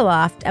Yoga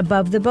Loft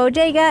above the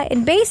Bodega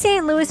in Bay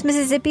St. Louis,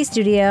 Mississippi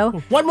studio.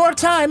 One more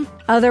time.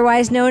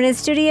 Otherwise known as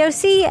Studio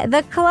C,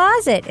 the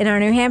closet in our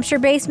New Hampshire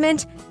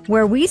basement,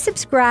 where we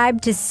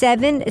subscribe to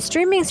 7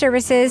 streaming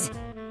services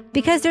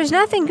because there's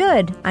nothing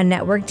good on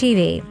network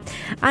TV.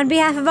 On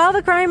behalf of all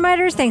the crime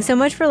writers, thanks so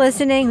much for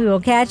listening. We will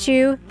catch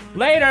you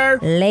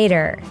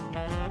later.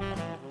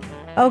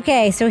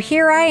 Okay, so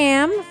here I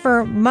am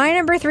for my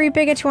number 3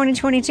 pick of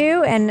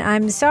 2022, and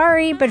I'm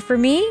sorry, but for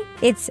me,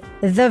 it's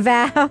The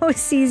Vow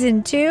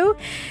Season 2.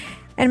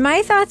 And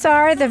my thoughts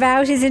are The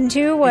Vow Season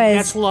 2 was...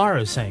 That's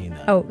Laura saying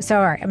that. Oh,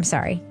 sorry. I'm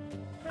sorry.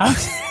 Oh,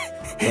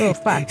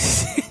 fuck.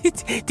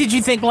 Did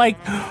you think like,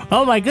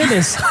 oh my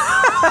goodness,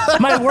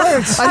 my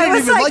words. I didn't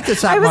even like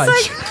this that much.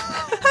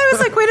 I was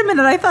like, wait a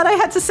minute, I thought I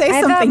had to say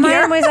something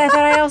here. I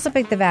thought I also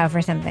picked The Vow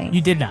for something.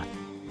 You did not.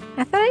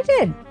 I thought I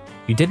did.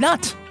 You did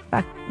not.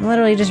 Fuck, I'm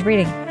literally just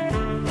reading.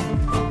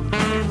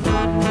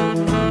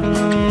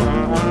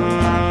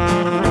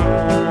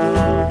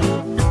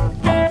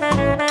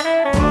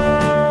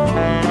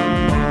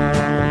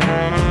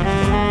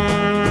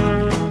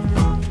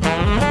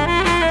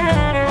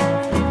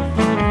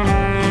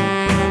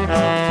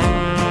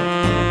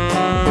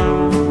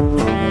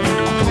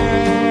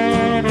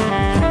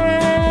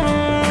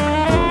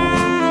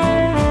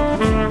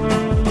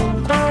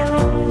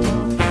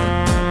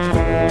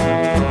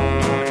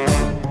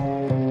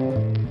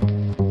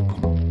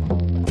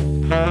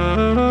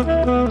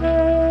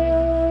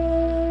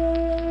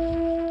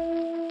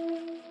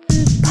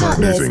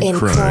 In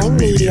Crime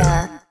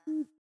Media.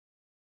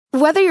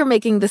 Whether you're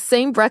making the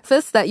same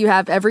breakfast that you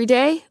have every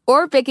day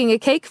or baking a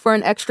cake for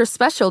an extra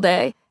special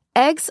day,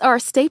 eggs are a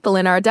staple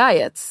in our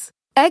diets.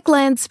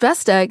 Eggland's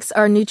best eggs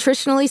are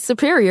nutritionally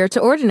superior to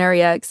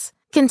ordinary eggs,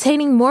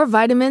 containing more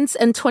vitamins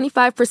and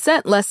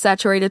 25% less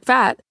saturated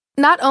fat.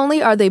 Not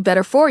only are they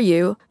better for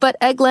you, but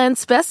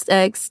Eggland's best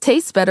eggs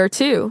taste better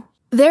too.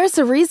 There's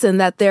a reason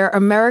that they're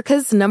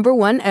America's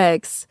 #1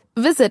 eggs.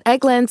 Visit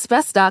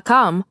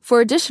egglandsbest.com for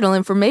additional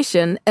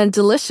information and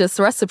delicious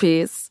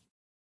recipes.